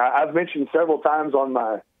 man, I've mentioned several times on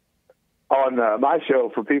my show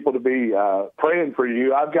for people to be praying for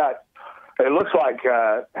you. I've got. It looks like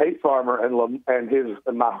Hate Farmer and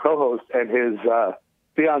my co-host and his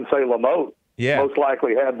fiance Lamote most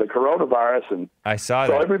likely had the coronavirus, and I saw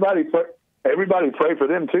so that. Everybody pray for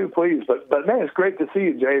them too, please. But man, it's great to see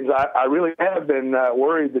you, James. I really have been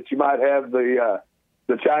worried that you might have the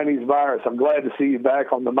Chinese virus. I'm glad to see you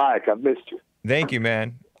back on the mic. I've missed you. Thank you,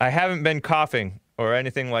 man. I haven't been coughing or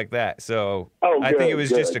anything like that, so I think it was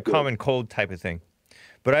just a common cold type of thing.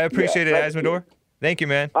 But I appreciate it, Asmodor. Thank you,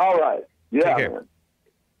 man. All right. Yeah, take care. Man.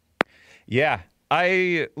 Yeah,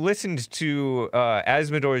 I listened to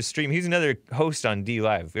Asmodor's stream. He's another host on D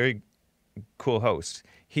Live. Very cool host.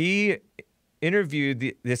 He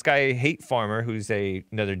interviewed this guy, Hate Farmer, who's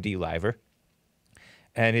another D Liver,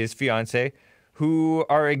 and his fiance, who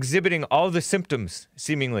are exhibiting all the symptoms,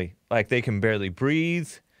 seemingly. Like they can barely breathe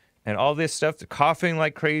and all this stuff. They're coughing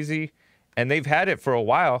like crazy, and they've had it for a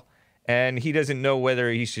while, and he doesn't know whether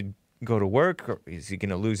he should go to work or is he going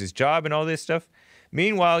to lose his job and all this stuff.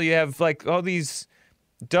 Meanwhile, you have like all these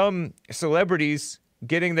dumb celebrities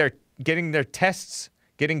getting their tests,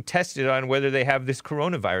 getting tested on whether they have this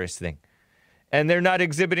coronavirus thing. And they're not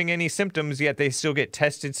exhibiting any symptoms, yet they still get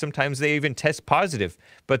tested. Sometimes they even test positive,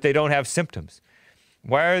 but they don't have symptoms.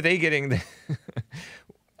 Why are they getting the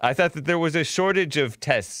I thought that there was a shortage of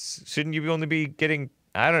tests. Shouldn't you only be getting,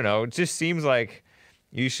 I don't know, it just seems like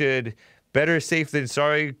you should, better safe than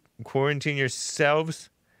sorry, quarantine yourselves,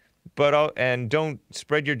 and don't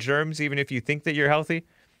spread your germs even if you think that you're healthy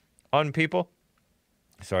on people.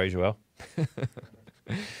 Sorry, Joel.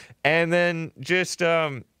 And then just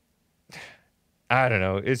I don't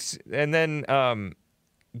know.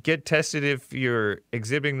 Get tested if you're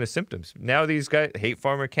exhibiting the symptoms. Now these guys, Hate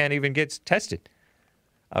Farmer, can't even get tested.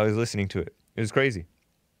 I was listening to it. It was crazy.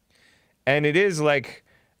 And it is like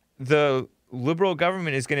the liberal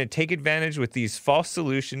government is going to take advantage with these false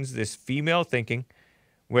solutions, this female thinking,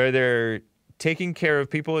 where they're taking care of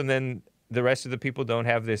people and then the rest of the people don't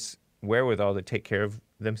have this wherewithal to take care of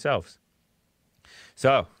themselves.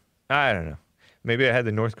 So, I don't know. Maybe I had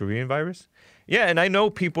the North Korean virus? Yeah, and I know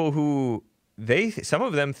people who, some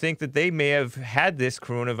of them think that they may have had this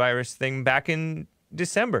coronavirus thing back in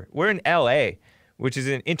December. We're in LA, which is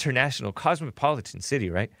an international cosmopolitan city,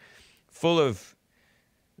 right? Full of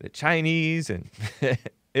the Chinese and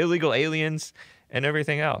illegal aliens and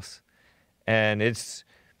everything else. And it's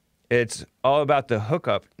all about the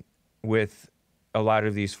hookup with a lot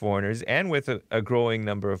of these foreigners and with a growing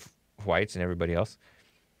number of whites and everybody else,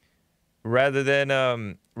 rather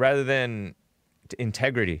than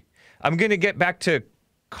integrity. I'm going to get back to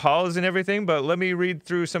calls and everything, but let me read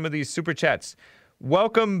through some of these super chats.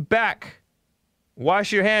 Welcome back.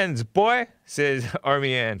 Wash your hands, boy, says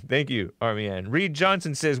Army Ann. Thank you, Army Ann. Reed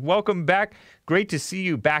Johnson says, welcome back. Great to see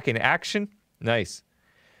you back in action. Nice.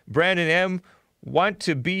 Brandon M, want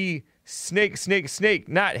to be snake,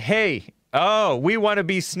 not hay. Oh, we want to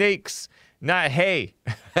be snakes, not hay.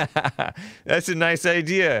 That's a nice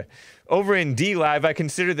idea. Over in D Live, I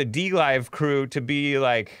consider the D Live crew to be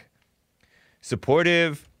like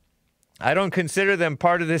supportive. I don't consider them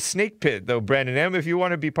part of the snake pit, though, Brandon M. If you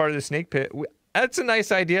want to be part of the snake pit, that's a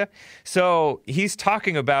nice idea. So he's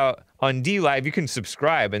talking about on D Live, you can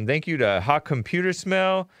subscribe. And thank you to Hot Computer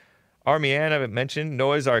Smell, Army Ann, I haven't mentioned,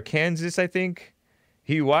 Noah's Arkansas, I think,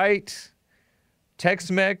 He White,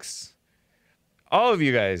 Tex-Mex, all of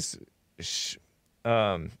you guys. It's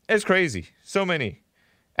crazy. So many.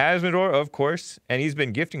 Asmodor, of course, and he's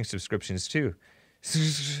been gifting subscriptions too.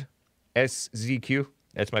 SZQ,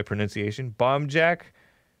 that's my pronunciation. Bomb Jack,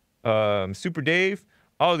 Super Dave,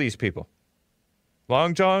 all these people.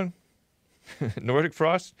 Long John, Nordic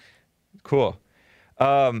Frost, cool.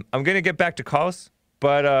 I'm gonna get back to calls,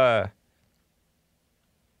 but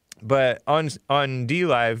on D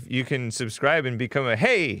Live you can subscribe and become a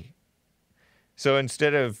hey. So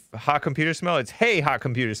instead of Hot Computer Smell, it's hey Hot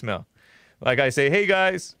Computer Smell. Like I say, hey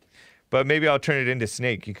guys, but maybe I'll turn it into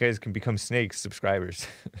Snake. You guys can become Snake subscribers.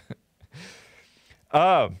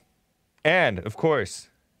 And of course,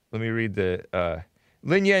 let me read the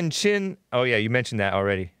Lin Yan Chin. Oh yeah, you mentioned that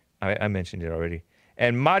already. I mentioned it already.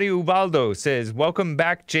 And Mario Ubaldo says, welcome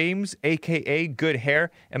back, James, a.k.a. Good Hair.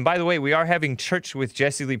 And by the way, we are having church with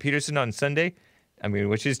Jesse Lee Peterson on Sunday.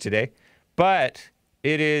 Which is today. But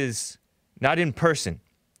it is not in person.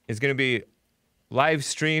 It's going to be live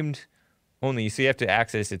streamed only. So you have to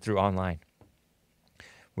access it through online.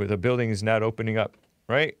 Where the building is not opening up,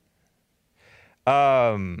 right?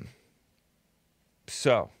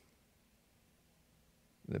 So,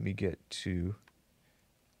 let me get to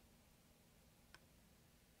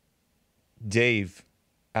Dave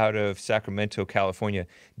out of Sacramento, California.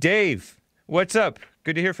 Dave, what's up?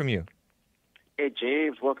 Good to hear from you. Hey,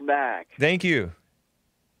 James, welcome back. Thank you.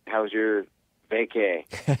 How was your vacay?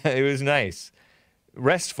 It was nice.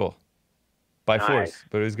 Restful by force,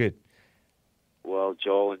 but it was good. Well,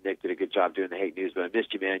 Joel and Nick did a good job doing the hate news, but I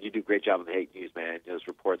missed you, man. You do a great job on the hate news, man. Those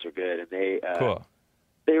reports are good, and cool.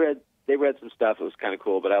 They read some stuff. It was kind of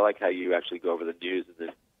cool, but I like how you actually go over the news and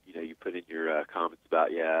then you put in your comments about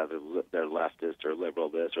they're leftist or liberal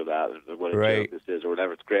this or that and what a joke this is or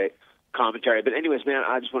whatever. It's great commentary. But anyways, man,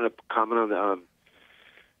 I just want to comment on the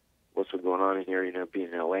what's been going on in here.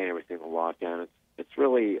 Being in LA and everything, the lockdown. It's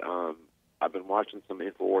really. I've been watching some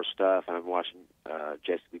InfoWars stuff, and I'm watching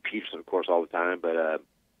Jesse Lee Peterson, of course, all the time. But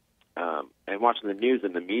and watching the news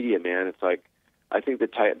and the media, man, it's like I think the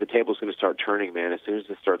table's going to start turning, man. As soon as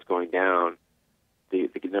this starts going down, the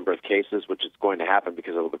number of cases, which is going to happen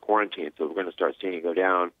because of the quarantine, so we're going to start seeing it go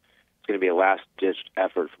down. It's going to be a last-ditch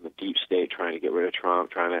effort from the deep state trying to get rid of Trump,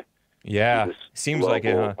 trying to seems like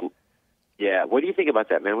it, huh? Yeah. What do you think about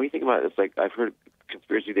that, man? What do you think about it? It's like I've heard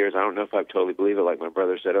conspiracy theories. I don't know if I totally believe it. Like my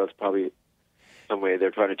brother said, it's probably some way they're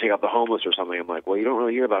trying to take out the homeless or something. I'm like, well, you don't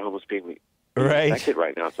really hear about homeless being affected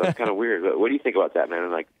right now, so that's kind of weird. But what do you think about that, man?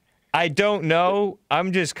 And I don't know.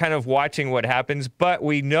 I'm just kind of watching what happens, but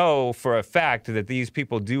we know for a fact that these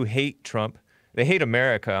people do hate Trump. They hate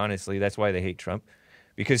America, honestly. That's why they hate Trump,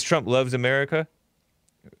 because Trump loves America.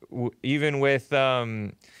 Even with,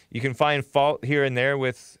 you can find fault here and there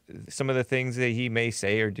with some of the things that he may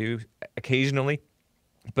say or do occasionally.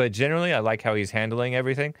 But generally, I like how he's handling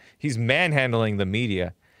everything. He's manhandling the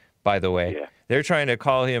media, by the way. Yeah. They're trying to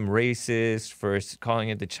call him racist for calling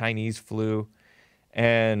it the Chinese flu.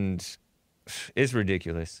 And it's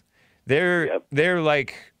ridiculous. They're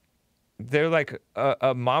like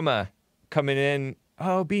a mama coming in,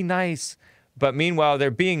 oh, be nice. But meanwhile,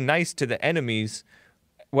 they're being nice to the enemies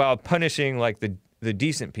while punishing like the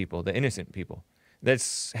decent people, the innocent people.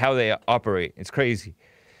 That's how they operate. It's crazy.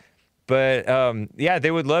 But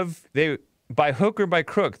they would love, by hook or by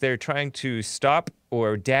crook, they're trying to stop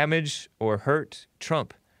or damage or hurt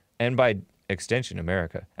Trump, and by extension,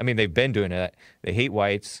 America. They've been doing that. They hate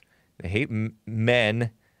whites. They hate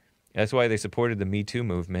men. That's why they supported the Me Too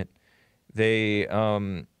movement. They're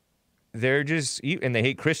just, and they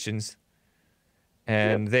hate Christians.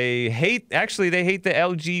 And they hate the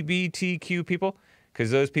LGBTQ people,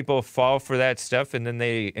 because those people fall for that stuff, and then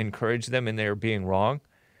they encourage them, and they're being wrong.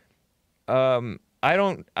 I'm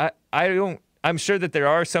sure that there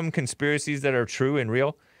are some conspiracies that are true and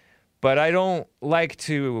real, but I don't like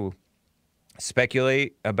to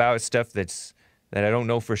speculate about stuff that I don't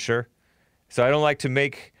know for sure. So I don't like to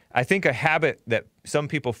make, I think a habit that some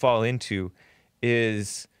people fall into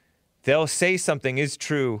is they'll say something is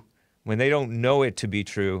true when they don't know it to be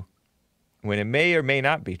true, when it may or may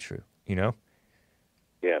not be true, Yeah.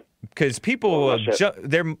 Because people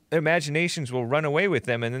their imaginations will run away with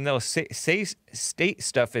them, and then they'll state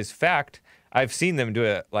stuff as fact. I've seen them do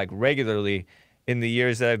it like regularly in the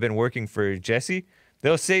years that I've been working for Jesse.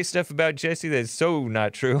 They'll say stuff about Jesse that's so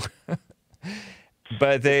not true,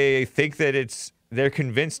 but they think that they're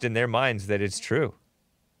convinced in their minds that it's true.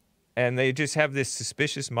 And they just have this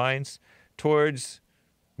suspicious minds towards,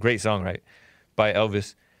 great song, right, by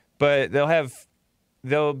Elvis. But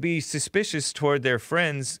they'll be suspicious toward their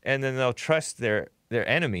friends, and then they'll trust their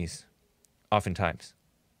enemies oftentimes.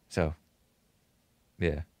 So,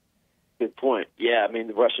 yeah. Good point. Yeah,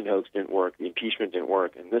 the Russian hoax didn't work. The impeachment didn't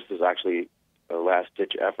work. And this is actually a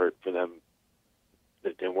last-ditch effort for them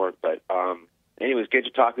that didn't work. But anyways, good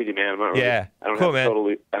to talk with you, man. I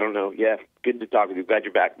don't know. Yeah, good to talk with you. Glad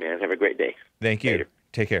you're back, man. Have a great day. Thank you. Later.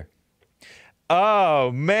 Take care.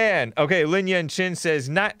 Oh, man. Okay, Lin Yan Chin says,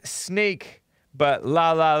 not Snake, but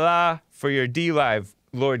la la la for your D-Live,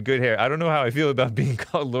 Lord Goodhair. I don't know how I feel about being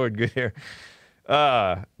called Lord Goodhair.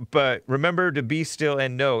 But remember to be still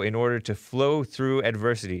and know in order to flow through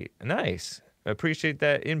adversity. Nice. Appreciate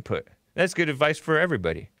that input. That's good advice for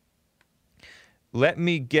everybody. Let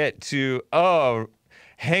me get to, oh,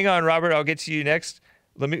 hang on, Robert. I'll get to you next.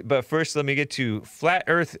 But first, let me get to Flat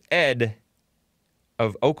Earth Ed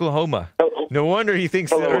of Oklahoma. No wonder he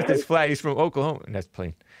thinks the Earth is flat. He's from Oklahoma. That's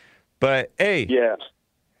plain. But, hey. Yeah.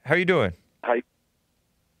 How you doing?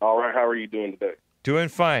 All right. How are you doing today? Doing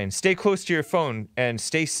fine. Stay close to your phone and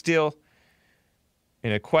stay still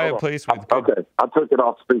in a quiet place. With good... Okay. I took it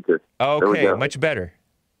off speaker. Okay. Much better.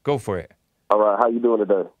 Go for it. All right. How you doing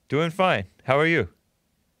today? Doing fine. How are you?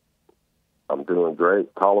 I'm doing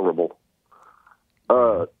great. Tolerable.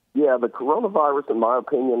 Yeah, the coronavirus, in my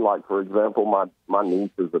opinion, like, for example, my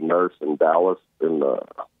niece is a nurse in Dallas in the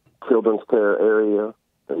children's care area,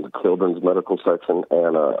 in the children's medical section,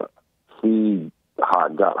 and she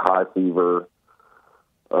got high fever,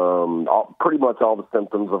 pretty much all the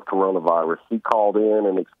symptoms of coronavirus. She called in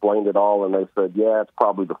and explained it all, and they said, yeah, it's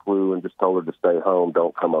probably the flu, and just told her to stay home,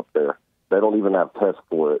 don't come up there. They don't even have tests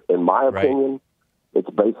for it. In my opinion, it's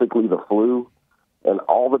basically the flu. And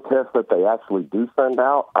all the tests that they actually do send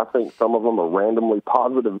out, I think some of them are randomly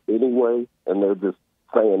positive anyway, and they're just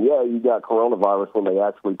saying, yeah, you got coronavirus when they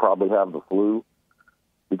actually probably have the flu,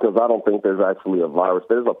 because I don't think there's actually a virus.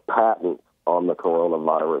 There's a patent on the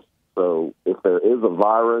coronavirus. So if there is a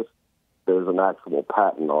virus, there's an actual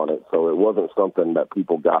patent on it. So it wasn't something that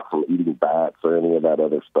people got from eating bats or any of that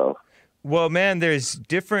other stuff. Well, man, there's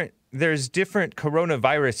different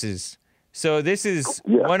coronaviruses. So this is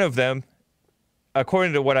one of them.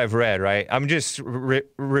 According to what I've read, right? I'm just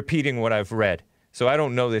repeating what I've read. So I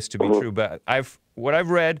don't know this to be true, but what I've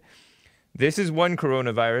read, this is one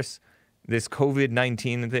coronavirus, this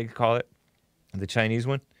COVID-19 that they call it, the Chinese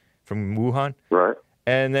one from Wuhan. Right.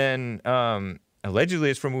 And then allegedly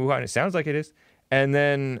it's from Wuhan. It sounds like it is. And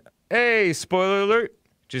then, hey, spoiler alert.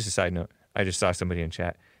 Just a side note. I just saw somebody in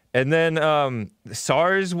chat. And then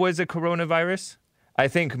SARS was a coronavirus. I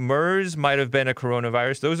think MERS might have been a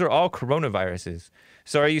coronavirus. Those are all coronaviruses.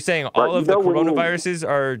 So are you saying all of the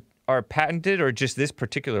coronaviruses are patented, or just this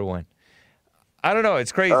particular one? I don't know.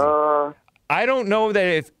 It's crazy. I don't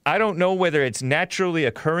know whether it's naturally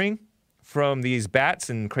occurring from these bats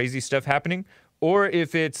and crazy stuff happening, or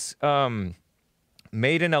if it's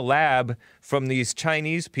made in a lab from these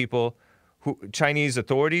Chinese people, Chinese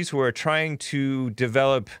authorities who are trying to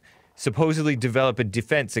supposedly develop a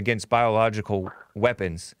defense against biological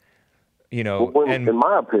weapons, you know. Well, in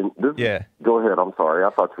my opinion, go ahead. I'm sorry. I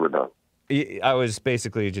thought you were done. I was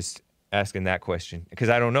basically just asking that question because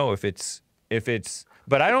I don't know if it's,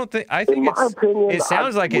 but I think it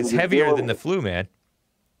sounds like it's heavier than the flu, man.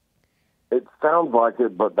 It sounds like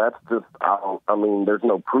it, but that's just, I mean, there's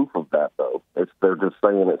no proof of that, though. They're just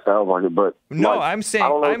saying it sounds like it, but... No, I'm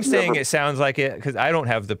saying it sounds like it because I don't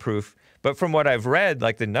have the proof. But from what I've read,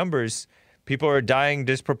 like the numbers, people are dying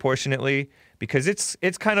disproportionately because it's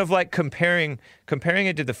kind of like comparing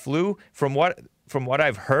it to the flu. From what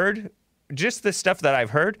I've heard, just the stuff that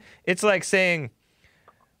I've heard, it's like saying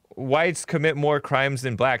whites commit more crimes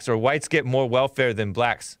than blacks, or whites get more welfare than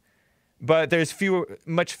blacks. But there's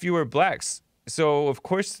much fewer blacks. So of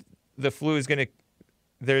course the flu is going to,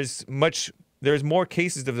 there's more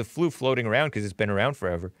cases of the flu floating around because it's been around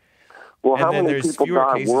forever. Well, how many people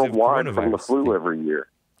die worldwide from the flu every year?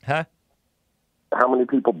 Huh? How many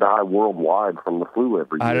people die worldwide from the flu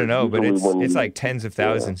every year? I don't know, but it's like tens of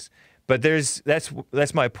thousands. Yeah. But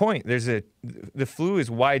that's my point. The flu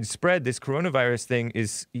is widespread. This coronavirus thing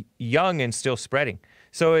is young and still spreading.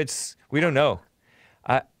 So we don't know.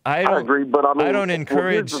 I agree, but I mean, I don't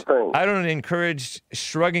encourage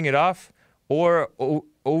shrugging it off or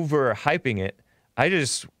over hyping it.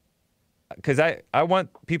 Because I want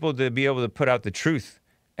people to be able to put out the truth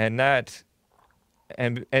and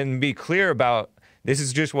be clear about this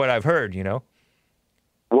is just what I've heard, you know?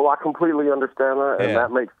 Well, I completely understand that, and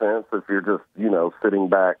that makes sense if you're just, sitting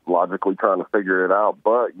back logically trying to figure it out.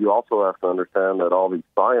 But you also have to understand that all these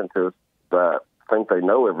scientists that think they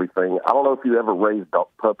know everything, I don't know if you ever raised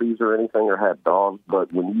puppies or anything or had dogs,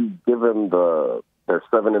 but when you give them their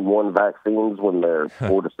 7-in-1 vaccines when they're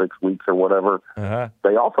 4 to 6 weeks or whatever,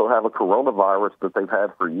 they also have a coronavirus that they've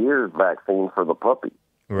had for years vaccine for the puppy.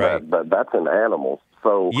 Right. That's in animals.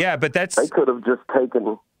 So yeah, but they could have just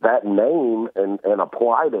taken that name and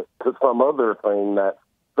applied it to some other thing that's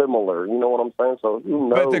similar. You know what I'm saying? So who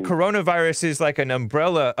knows? But the coronavirus is like an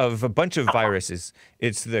umbrella of a bunch of viruses.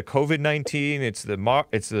 It's the COVID-19. It's the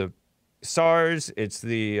SARS. It's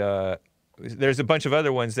the there's a bunch of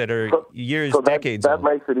other ones that are decades old. That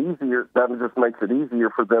makes it easier. That just makes it easier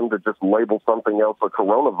for them to just label something else a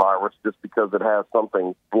coronavirus just because it has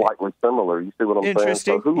something slightly similar. You see what I'm saying?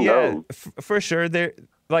 Interesting. So who knows? For sure.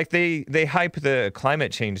 like they hype the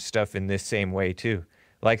climate change stuff in this same way too.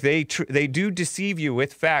 Like they do deceive you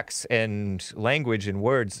with facts and language and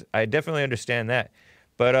words. I definitely understand that,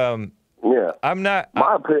 but yeah, I'm not.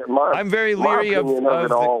 I'm very leery of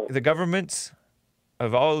the governments,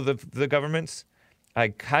 of all of the governments. I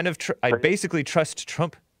kind of I basically trust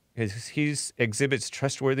Trump because he exhibits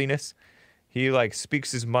trustworthiness. He like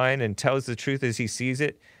speaks his mind and tells the truth as he sees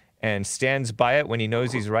it and stands by it when he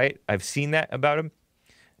knows he's right. I've seen that about him.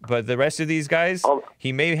 But the rest of these guys,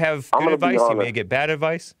 he may have good advice, he may get bad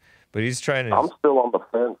advice, but he's trying to... I'm still on the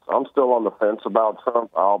fence. I'm still on the fence about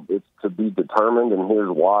Trump. It's to be determined, and here's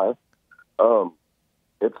why.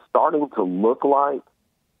 It's starting to look like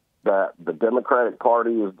that the Democratic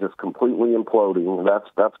Party is just completely imploding.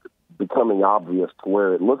 That's becoming obvious to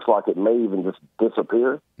where it looks like it may even just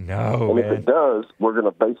disappear. No, and man. if it does, we're going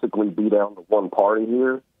to basically be down to one party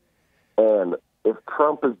here. And if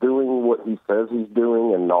Trump is doing what he says he's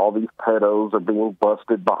doing and all these pedos are being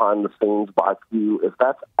busted behind the scenes by Q, if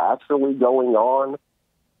that's actually going on,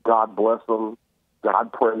 God bless them.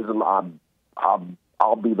 God praise them.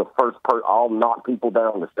 I'll be the first person. I'll knock people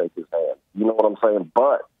down to shake his hand. You know what I'm saying?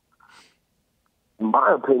 But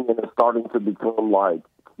my opinion is starting to become like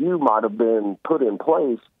Q might have been put in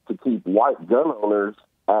place to keep white gun owners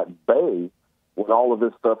at bay when all of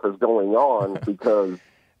this stuff is going on because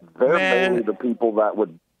they're mainly the people that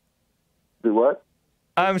would do what?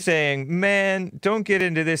 I'm saying, man, don't get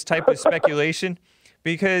into this type of speculation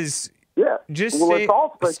because it's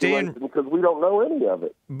all speculation because we don't know any of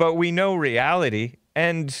it. But we know reality,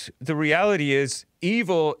 and the reality is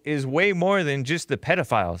evil is way more than just the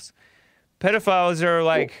pedophiles. Pedophiles are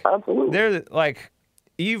like, they're like,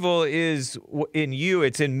 evil is in you,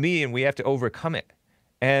 it's in me, and we have to overcome it.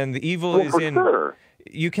 And the evil is in... Sure.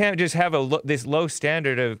 You can't just have this low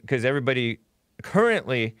standard of because everybody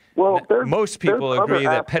currently, most people agree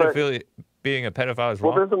that pedophilia, being a pedophile is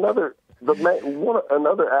wrong. Well, there's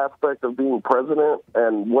another aspect of being president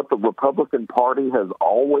and what the Republican Party has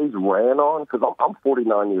always ran on. Because I'm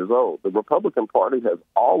 49 years old. The Republican Party has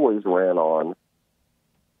always ran on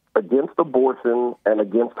against abortion and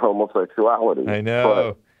against homosexuality. I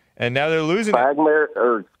know. And now they're losing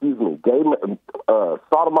gay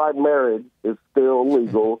sodomite marriage is still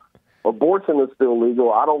legal. Abortion is still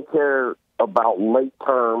legal. I don't care about late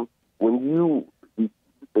term. When you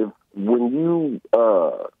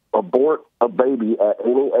abort a baby at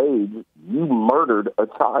any age, you murdered a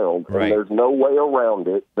child, and there's no way around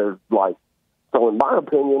it. So in my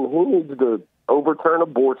opinion, he needs to overturn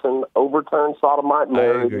abortion, overturn sodomite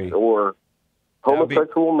marriage, or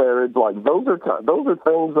homosexual marriage. Like those are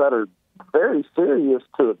things that are very serious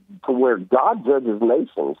to where God judges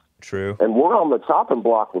nations. True. And we're on the chopping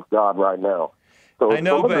block with God right now. So if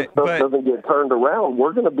some of this stuff doesn't get turned around,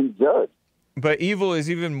 we're going to be judged. But evil is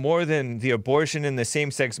even more than the abortion and the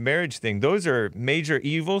same-sex marriage thing. Those are major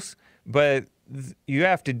evils, but you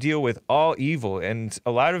have to deal with all evil. And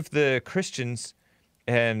a lot of the Christians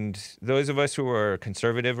and those of us who are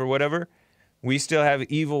conservative or whatever, we still have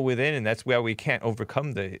evil within, and that's why we can't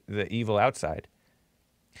overcome the evil outside.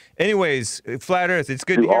 Anyways, Flat Earth, it's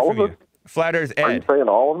good to hear from you. Flat Earth Ed. Are you saying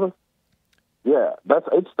all of us? Yeah,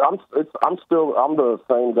 I'm the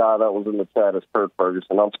same guy that was in the chat as Kurt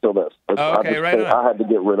Ferguson. I'm still that. Okay, right on. I had to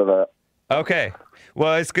get rid of that. Okay.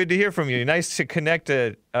 Well, it's good to hear from you. Nice to connect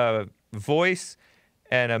a voice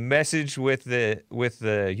and a message with the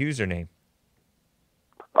username.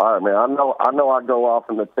 All right, man. I know I go off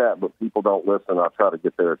in the chat, but people don't listen. I try to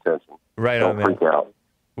get their attention. Right on, man. Don't freak out.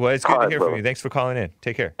 Well, it's good to hear from you. Thanks for calling in.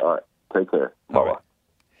 Take care. All right. Take care. Bye-bye. Right.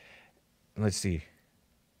 Let's see.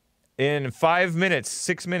 In 5 minutes,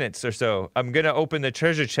 6 minutes or so, I'm going to open the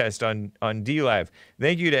treasure chest on DLive.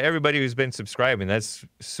 Thank you to everybody who's been subscribing. That's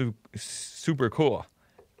super cool.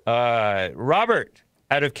 Robert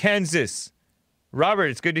out of Kansas. Robert,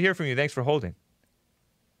 it's good to hear from you. Thanks for holding.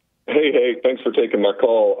 Hey, thanks for taking my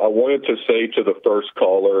call. I wanted to say to the first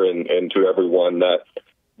caller and to everyone that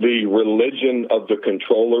the religion of the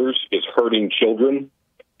controllers is hurting children,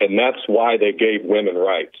 and that's why they gave women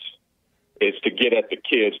rights. Is to get at the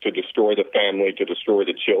kids, to destroy the family, to destroy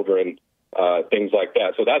the children, things like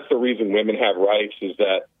that. So that's the reason women have rights, is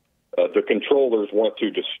that the controllers want to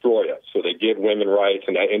destroy us. So they give women rights,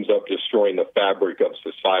 and that ends up destroying the fabric of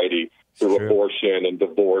society through abortion and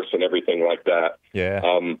divorce and everything like that. Yeah.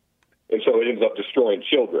 And so it ends up destroying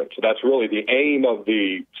children. So that's really the aim of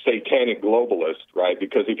the satanic globalist, right?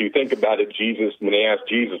 Because if you think about it, when they asked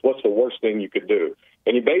Jesus, what's the worst thing you could do?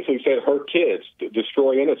 And he basically said, hurt kids,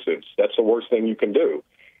 destroy innocence. That's the worst thing you can do.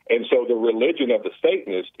 And so the religion of the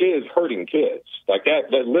Satanist is hurting kids. Like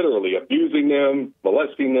that literally abusing them,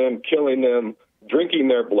 molesting them, killing them, drinking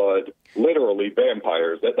their blood, literally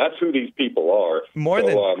vampires. That's who these people are. More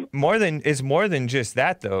than just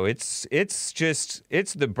that, though. It's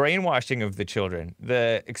the brainwashing of the children,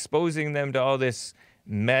 the exposing them to all this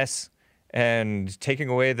mess and taking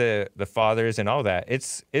away the fathers and all that.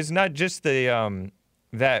 It's not just the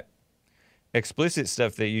that explicit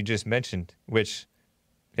stuff that you just mentioned, which,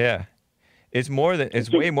 yeah, it's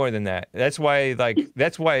way more than that. That's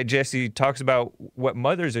why Jesse talks about what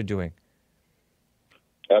mothers are doing.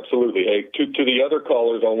 Absolutely. Hey, to the other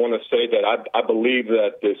callers, I want to say that I believe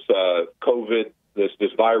that this COVID,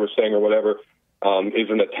 this virus thing or whatever, is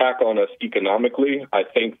an attack on us economically. I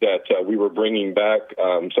think that we were bringing back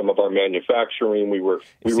some of our manufacturing. We were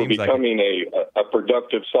becoming a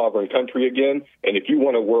productive sovereign country again. And if you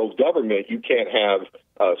want a world government, you can't have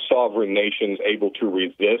sovereign nations able to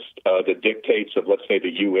resist the dictates of, let's say,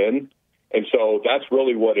 the UN. And so that's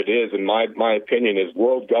really what it is, in my opinion, is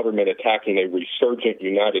world government attacking a resurgent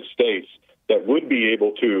United States that would be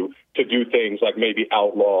able to do things like maybe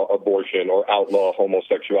outlaw abortion or outlaw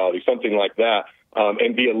homosexuality, something like that,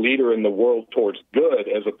 and be a leader in the world towards good,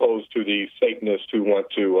 as opposed to the Satanists who want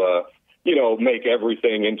to, make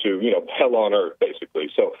everything into, hell on earth, basically.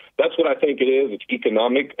 So that's what I think it is. It's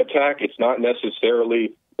economic attack. It's not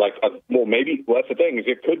necessarily maybe that's the thing, is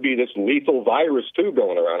it could be this lethal virus too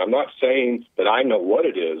going around. I'm not saying that I know what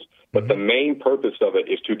it is, but the main purpose of it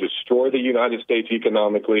is to destroy the United States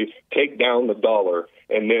economically, take down the dollar,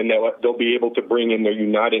 and then they'll be able to bring in their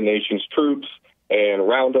United Nations troops and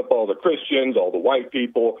round up all the Christians, all the white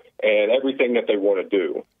people, and everything that they want to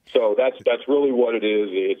do. So that's really what it is.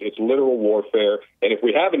 It's literal warfare. And if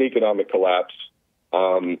we have an economic collapse,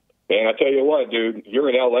 man, I tell you what, dude, you're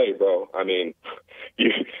in L.A., bro. I mean,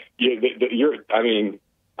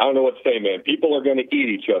 I don't know what to say, man. People are going to eat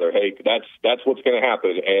each other. Hey, that's what's going to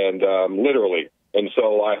happen, and literally. And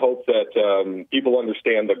so I hope that people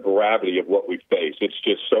understand the gravity of what we face. It's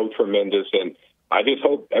just so tremendous, and I just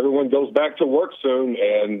hope everyone goes back to work soon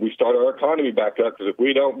and we start our economy back up, because if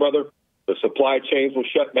we don't, brother, the supply chains will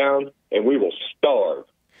shut down and we will starve.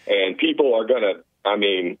 And people are going to,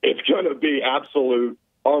 it's going to be absolute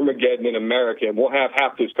Armageddon in America, and we'll have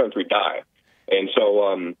half this country die. And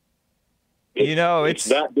so, it's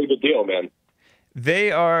that big a deal, man.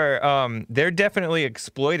 They are, they're definitely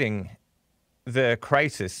exploiting the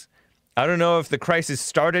crisis. I don't know if the crisis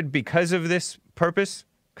started because of this purpose,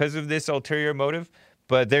 because of this ulterior motive,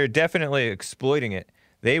 but they're definitely exploiting it.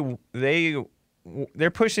 They're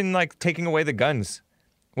pushing, taking away the guns.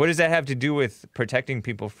 What does that have to do with protecting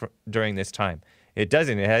people during this time? It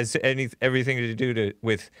doesn't. It has everything to do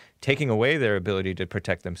with taking away their ability to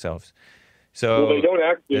protect themselves. So they don't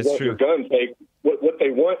actually want your guns. What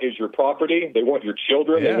they want is your property. They want your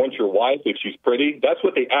children. Yeah. They want your wife if she's pretty. That's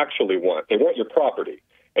what they actually want. They want your property.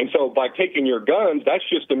 And so by taking your guns, that's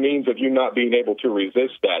just a means of you not being able to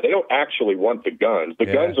resist that. They don't actually want the guns. The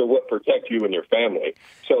guns are what protect you and your family.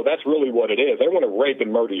 So that's really what it is. They want to rape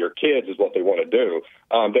and murder your kids is what they want to do.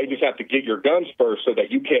 They just have to get your guns first so that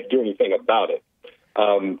you can't do anything about it.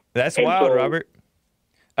 That's wild, Robert.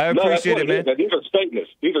 I appreciate it, man. These are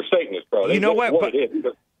Satanists. These are Satanists, bro. You know what?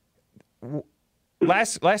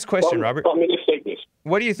 Last question, Robert.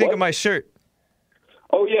 What do you think of my shirt?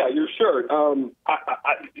 Oh, yeah, your shirt.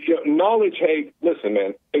 Knowledge, hey, listen,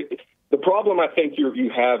 man. The problem I think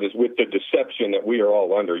you have is with the deception that we are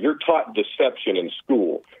all under. You're taught deception in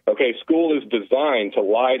school. Okay, school is designed to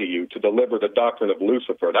lie to you, to deliver the doctrine of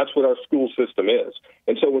Lucifer. That's what our school system is.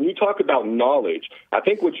 And so when you talk about knowledge, I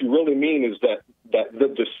think what you really mean is that the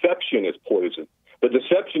deception is poison. The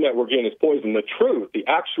deception that we're getting is poison. The truth, the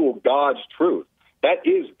actual God's truth, that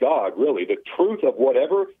is God, really. The truth of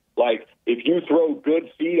whatever, like if you throw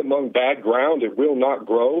good seed among bad ground, it will not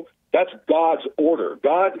grow. That's God's order.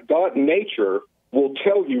 God, nature will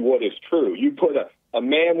tell you what is true. You put a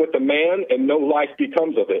man with a man and no life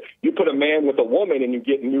becomes of it. You put a man with a woman and you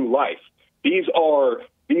get new life. These are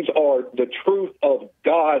the truth of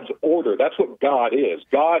God's order. That's what God is.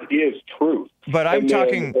 God is truth. But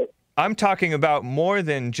I'm talking about more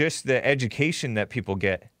than just the education that people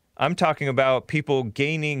get. I'm talking about people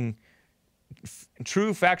gaining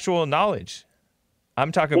true factual knowledge.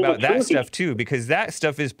 I'm talking about that stuff too, because that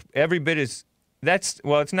stuff is every bit it's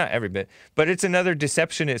not every bit, but it's another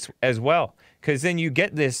deception as well. Because then you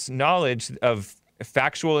get this knowledge of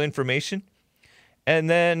factual information, and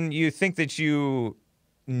then you think that you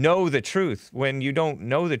know the truth. When you don't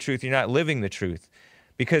know the truth, you're not living the truth.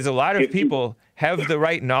 Because a lot of people have the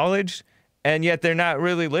right knowledge, and yet they're not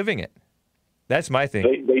really living it. That's my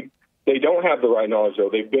thing. They don't have the right knowledge, though.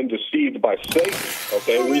 They've been deceived by Satan,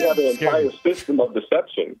 okay? We have an entire system of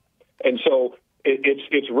deception. And so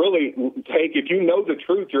it's really if you know the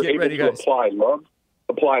truth, you're able to apply love.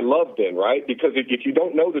 Apply love then, right? Because if you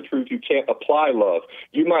don't know the truth, you can't apply love.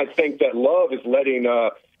 You might think that love is letting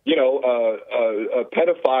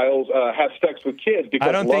pedophiles have sex with kids. Because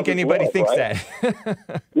I don't think anybody love, thinks right?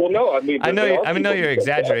 that. Well, no, I mean, I know you're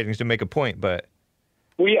exaggerating to make a point, but.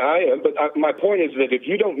 Well, yeah, I am. But my point is that if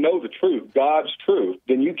you don't know the truth, God's truth,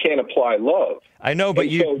 then you can't apply love. I know, but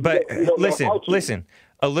listen.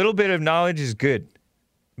 A little bit of knowledge is good,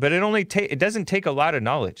 but it doesn't take a lot of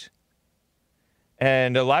knowledge.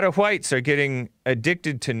 And a lot of whites are getting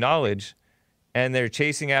addicted to knowledge, and they're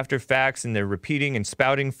chasing after facts, and they're repeating and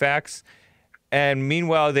spouting facts. And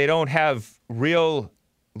meanwhile, they don't have real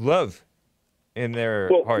love in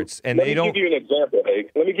their hearts. And they don't. Let me give you an example,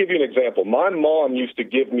 Hank. Let me give you an example. My mom used to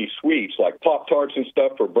give me sweets like Pop-Tarts and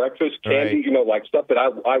stuff for breakfast, candy, like stuff that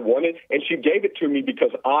I wanted. And she gave it to me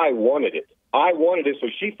because I wanted it. I wanted it, so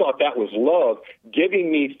she thought that was love,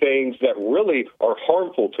 giving me things that really are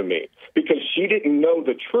harmful to me because she didn't know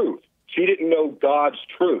the truth. She didn't know God's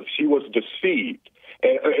truth. She was deceived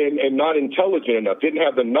and not intelligent enough, didn't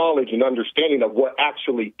have the knowledge and understanding of what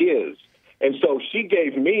actually is. And so she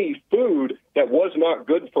gave me food that was not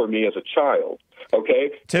good for me as a child,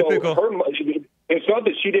 okay? Typical. So it's not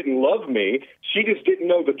that she didn't love me. She just didn't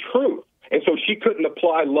know the truth. And so she couldn't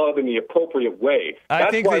apply love in the appropriate way. I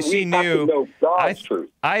think that she knew. Have to know God's truth.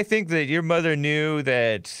 I think that your mother knew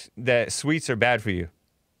that sweets are bad for you.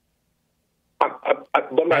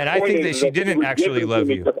 And I think that she didn't actually love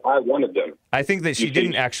you. I wanted them. I think that she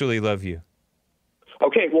didn't actually love you.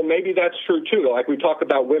 Okay, well, maybe that's true, too. Like we talk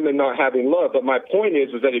about women not having love. But my point is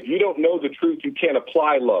that if you don't know the truth, you can't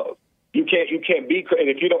apply love. You can't be, and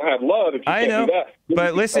if you don't have love, if you can't do that,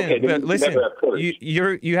 but listen,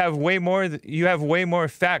 you have way more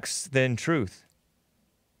facts than truth.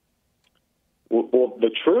 Well, the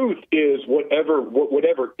truth is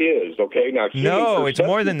whatever is. Okay, now no, it's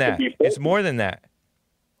more than that. It's more than that.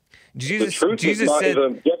 Jesus said,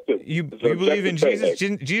 you believe in Jesus?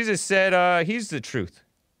 Jesus said he's the truth.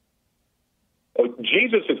 Oh,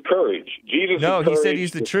 Jesus is courage. He said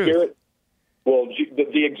he's the truth. Spirit. Well,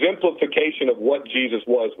 the exemplification of what Jesus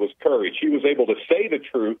was courage. He was able to say the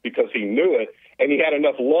truth because he knew it, and he had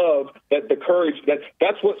enough love that the courage,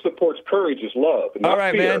 that's what supports courage is love. All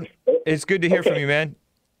right, fear. Man. It's good to hear from you, man.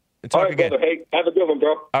 Talk again. Brother. Hey, have a good one,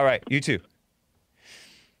 bro. All right, you too.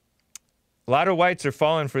 A lot of whites are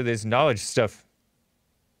falling for this knowledge stuff,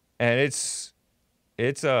 and it's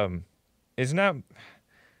not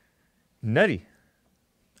nutty,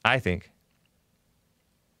 I think.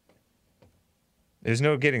 There's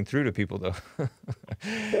no getting through to people, though.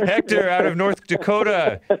 Hector out of North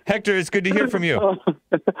Dakota. Hector, it's good to hear from you.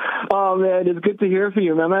 Oh, man, it's good to hear from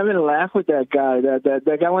you, man. I'm having a laugh with that guy.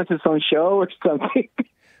 That guy went to some show or something.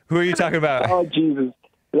 Who are you talking about? Oh, Jesus.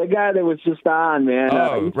 The guy that was just on, man.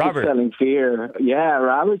 Oh, Robert. Selling fear. Yeah,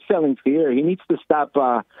 Robert's selling fear. He needs to stop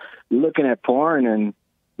looking at porn and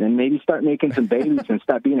maybe start making some babies and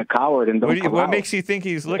stop being a coward and don't What makes you think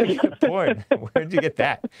he's looking at porn? Where did you get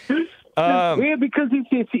that? Yeah, because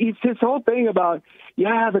he's his whole thing about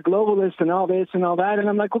the globalists and all this and all that, and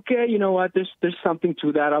I'm like, okay, you know what? There's something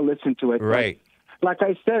to that. I'll listen to it. Right. But like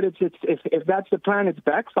I said, if that's the plan, it's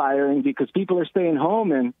backfiring because people are staying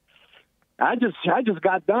home, and I just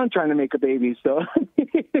got done trying to make a baby, so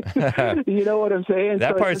you know what I'm saying?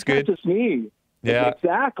 That part's good. It's not just me. Yeah.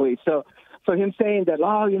 Exactly. So him saying that,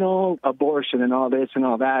 abortion and all this and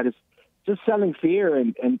all that is just selling fear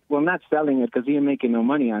and well, not selling it because he ain't making no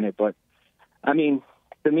money on it. But I mean,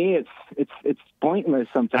 to me, it's pointless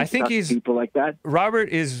sometimes. I think people like that. Robert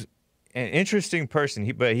is an interesting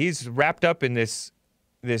person, but he's wrapped up in this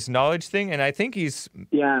knowledge thing, and I think he's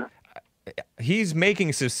he's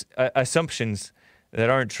making assumptions that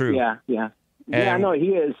aren't true. Yeah, no, he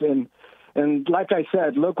is, and like I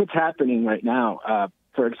said, look what's happening right now.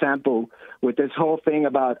 For example, with this whole thing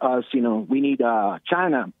about us, we need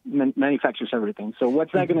China manufactures everything. So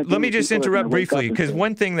what's that going to do? Let me just interrupt briefly, because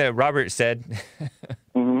one thing that Robert said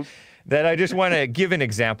that I just want to give an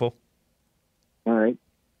example. All right.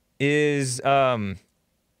 Is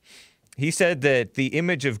he said that the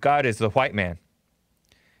image of God is the white man.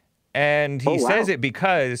 And he says it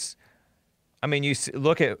because, I mean, you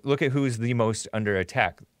look at who's the most under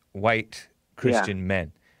attack, white Christian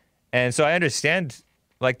men. And so I understand,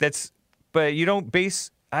 but you don't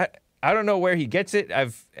base, I don't know where he gets it.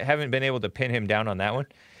 Haven't been able to pin him down on that one.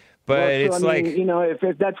 But if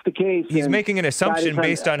that's the case, he's making an assumption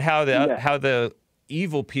based on how the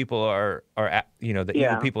evil people are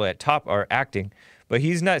evil people at top are acting. But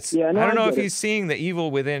he's not. I don't know if he's seeing the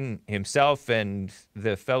evil within himself and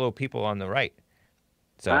the fellow people on the right.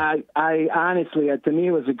 So I honestly, to me,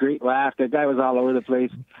 it was a great laugh. That guy was all over the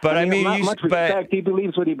place. But I mean, much respect. He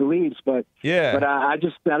believes what he believes, but yeah. But I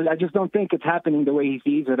just don't think it's happening the way he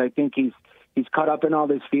sees it. I think he's caught up in all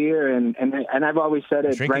this fear, and I've always said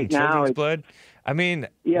it. Drinking right now, children's blood. I mean,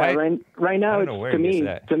 yeah, right now, it's to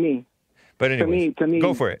me. But anyway, to me,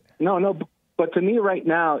 go for it. No. But to me, right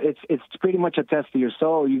now, it's pretty much a test of your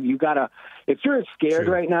soul. You gotta, if you're scared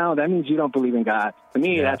right now, that means you don't believe in God. To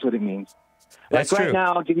me, that's what it means. That's right true.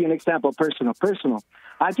 now, I'll give you an example, personal.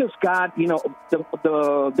 I just got, the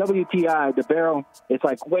WTI, the barrel, it's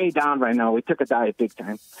like way down right now. We took a dive big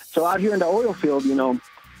time. So out here in the oil field,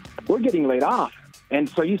 we're getting laid off. And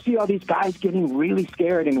so you see all these guys getting really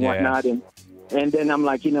scared and whatnot. And then I'm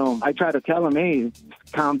like, I try to tell them, hey,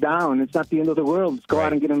 calm down. It's not the end of the world. Let's go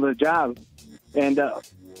out and get another job. And,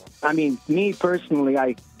 I mean, me personally,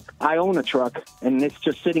 I own a truck, and it's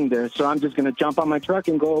just sitting there. So I'm just going to jump on my truck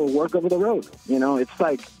and go work over the road. It's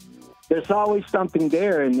like there's always something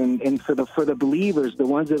there. And for the believers, the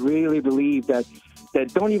ones that really believe that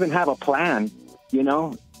don't even have a plan,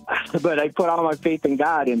 but I put all my faith in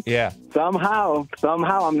God. And somehow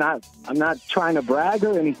I'm not trying to brag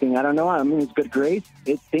or anything. I don't know. I mean, it's good grace.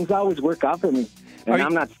 Things always work out for me. And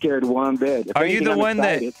I'm not scared one bit. If are anything, you the I'm one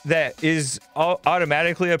excited. that is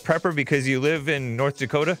automatically a prepper because you live in North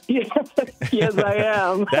Dakota? Yes, I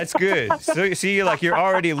am. That's good. So see, you're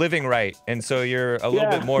already living right, and so you're a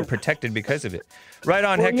little bit more protected because of it. Right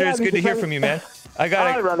on, Hector. It's good to hear from you, man. I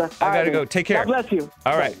gotta go. Take care. God bless you.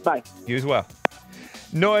 All right. Bye. You as well.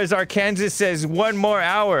 Noah's Arkansas says 1 more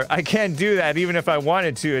hour. I can't do that even if I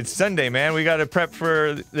wanted to. It's Sunday, man. We got to prep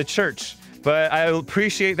for the church. But I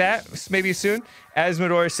appreciate that. Maybe soon.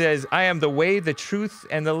 Asmodor says, I am the way, the truth,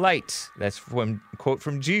 and the light. That's from quote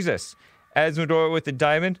from Jesus. Asmodor with a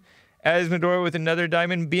diamond. Asmodor with another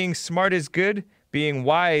diamond. Being smart is good. Being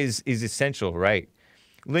wise is essential, right?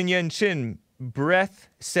 Lin Yan Chin, breath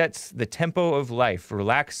sets the tempo of life.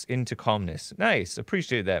 Relax into calmness. Nice.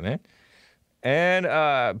 Appreciate that, man. And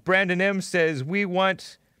Brandon M says, we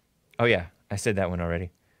want... Oh, yeah. I said that one already.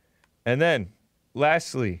 And then,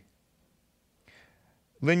 lastly...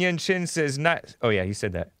 Lin Yan Chin says not... Oh, yeah, he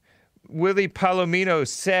said that. Willie Palomino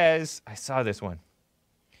says... I saw this one.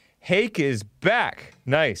 Hake is back.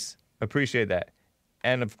 Nice. Appreciate that.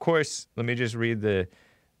 And, of course, let me just read the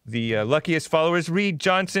luckiest followers. Reed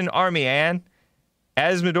Johnson, Army Ann,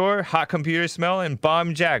 Asmodor, Hot Computer Smell, and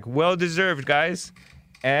Bomb Jack. Well-deserved, guys.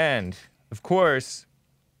 And, of course,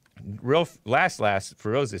 real last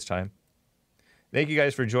for Rose this time. Thank you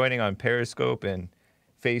guys for joining on Periscope and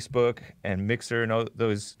Facebook and Mixer and all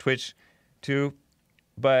those Twitch too.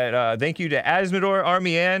 But thank you to Asmodor,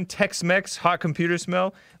 Army Ann, Tex-Mex, Hot Computer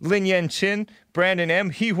Smell, Lin Yan Chin, Brandon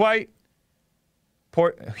M, He White.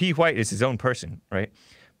 He White is his own person, right?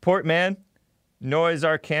 Portman, Noah's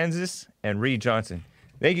Arkansas, and Reed Johnson.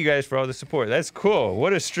 Thank you guys for all the support. That's cool.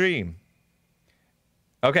 What a stream.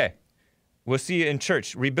 Okay. We'll see you in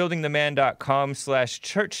church.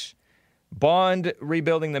 Rebuildingtheman.com/church. Bond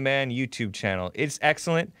Rebuilding the Man YouTube channel. It's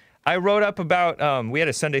excellent. I wrote up about, we had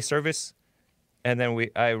a Sunday service, and then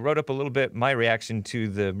I wrote up a little bit my reaction to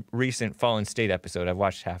the recent Fallen State episode. I've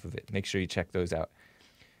watched half of it. Make sure you check those out.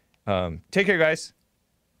 Take care, guys.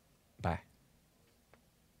 Bye.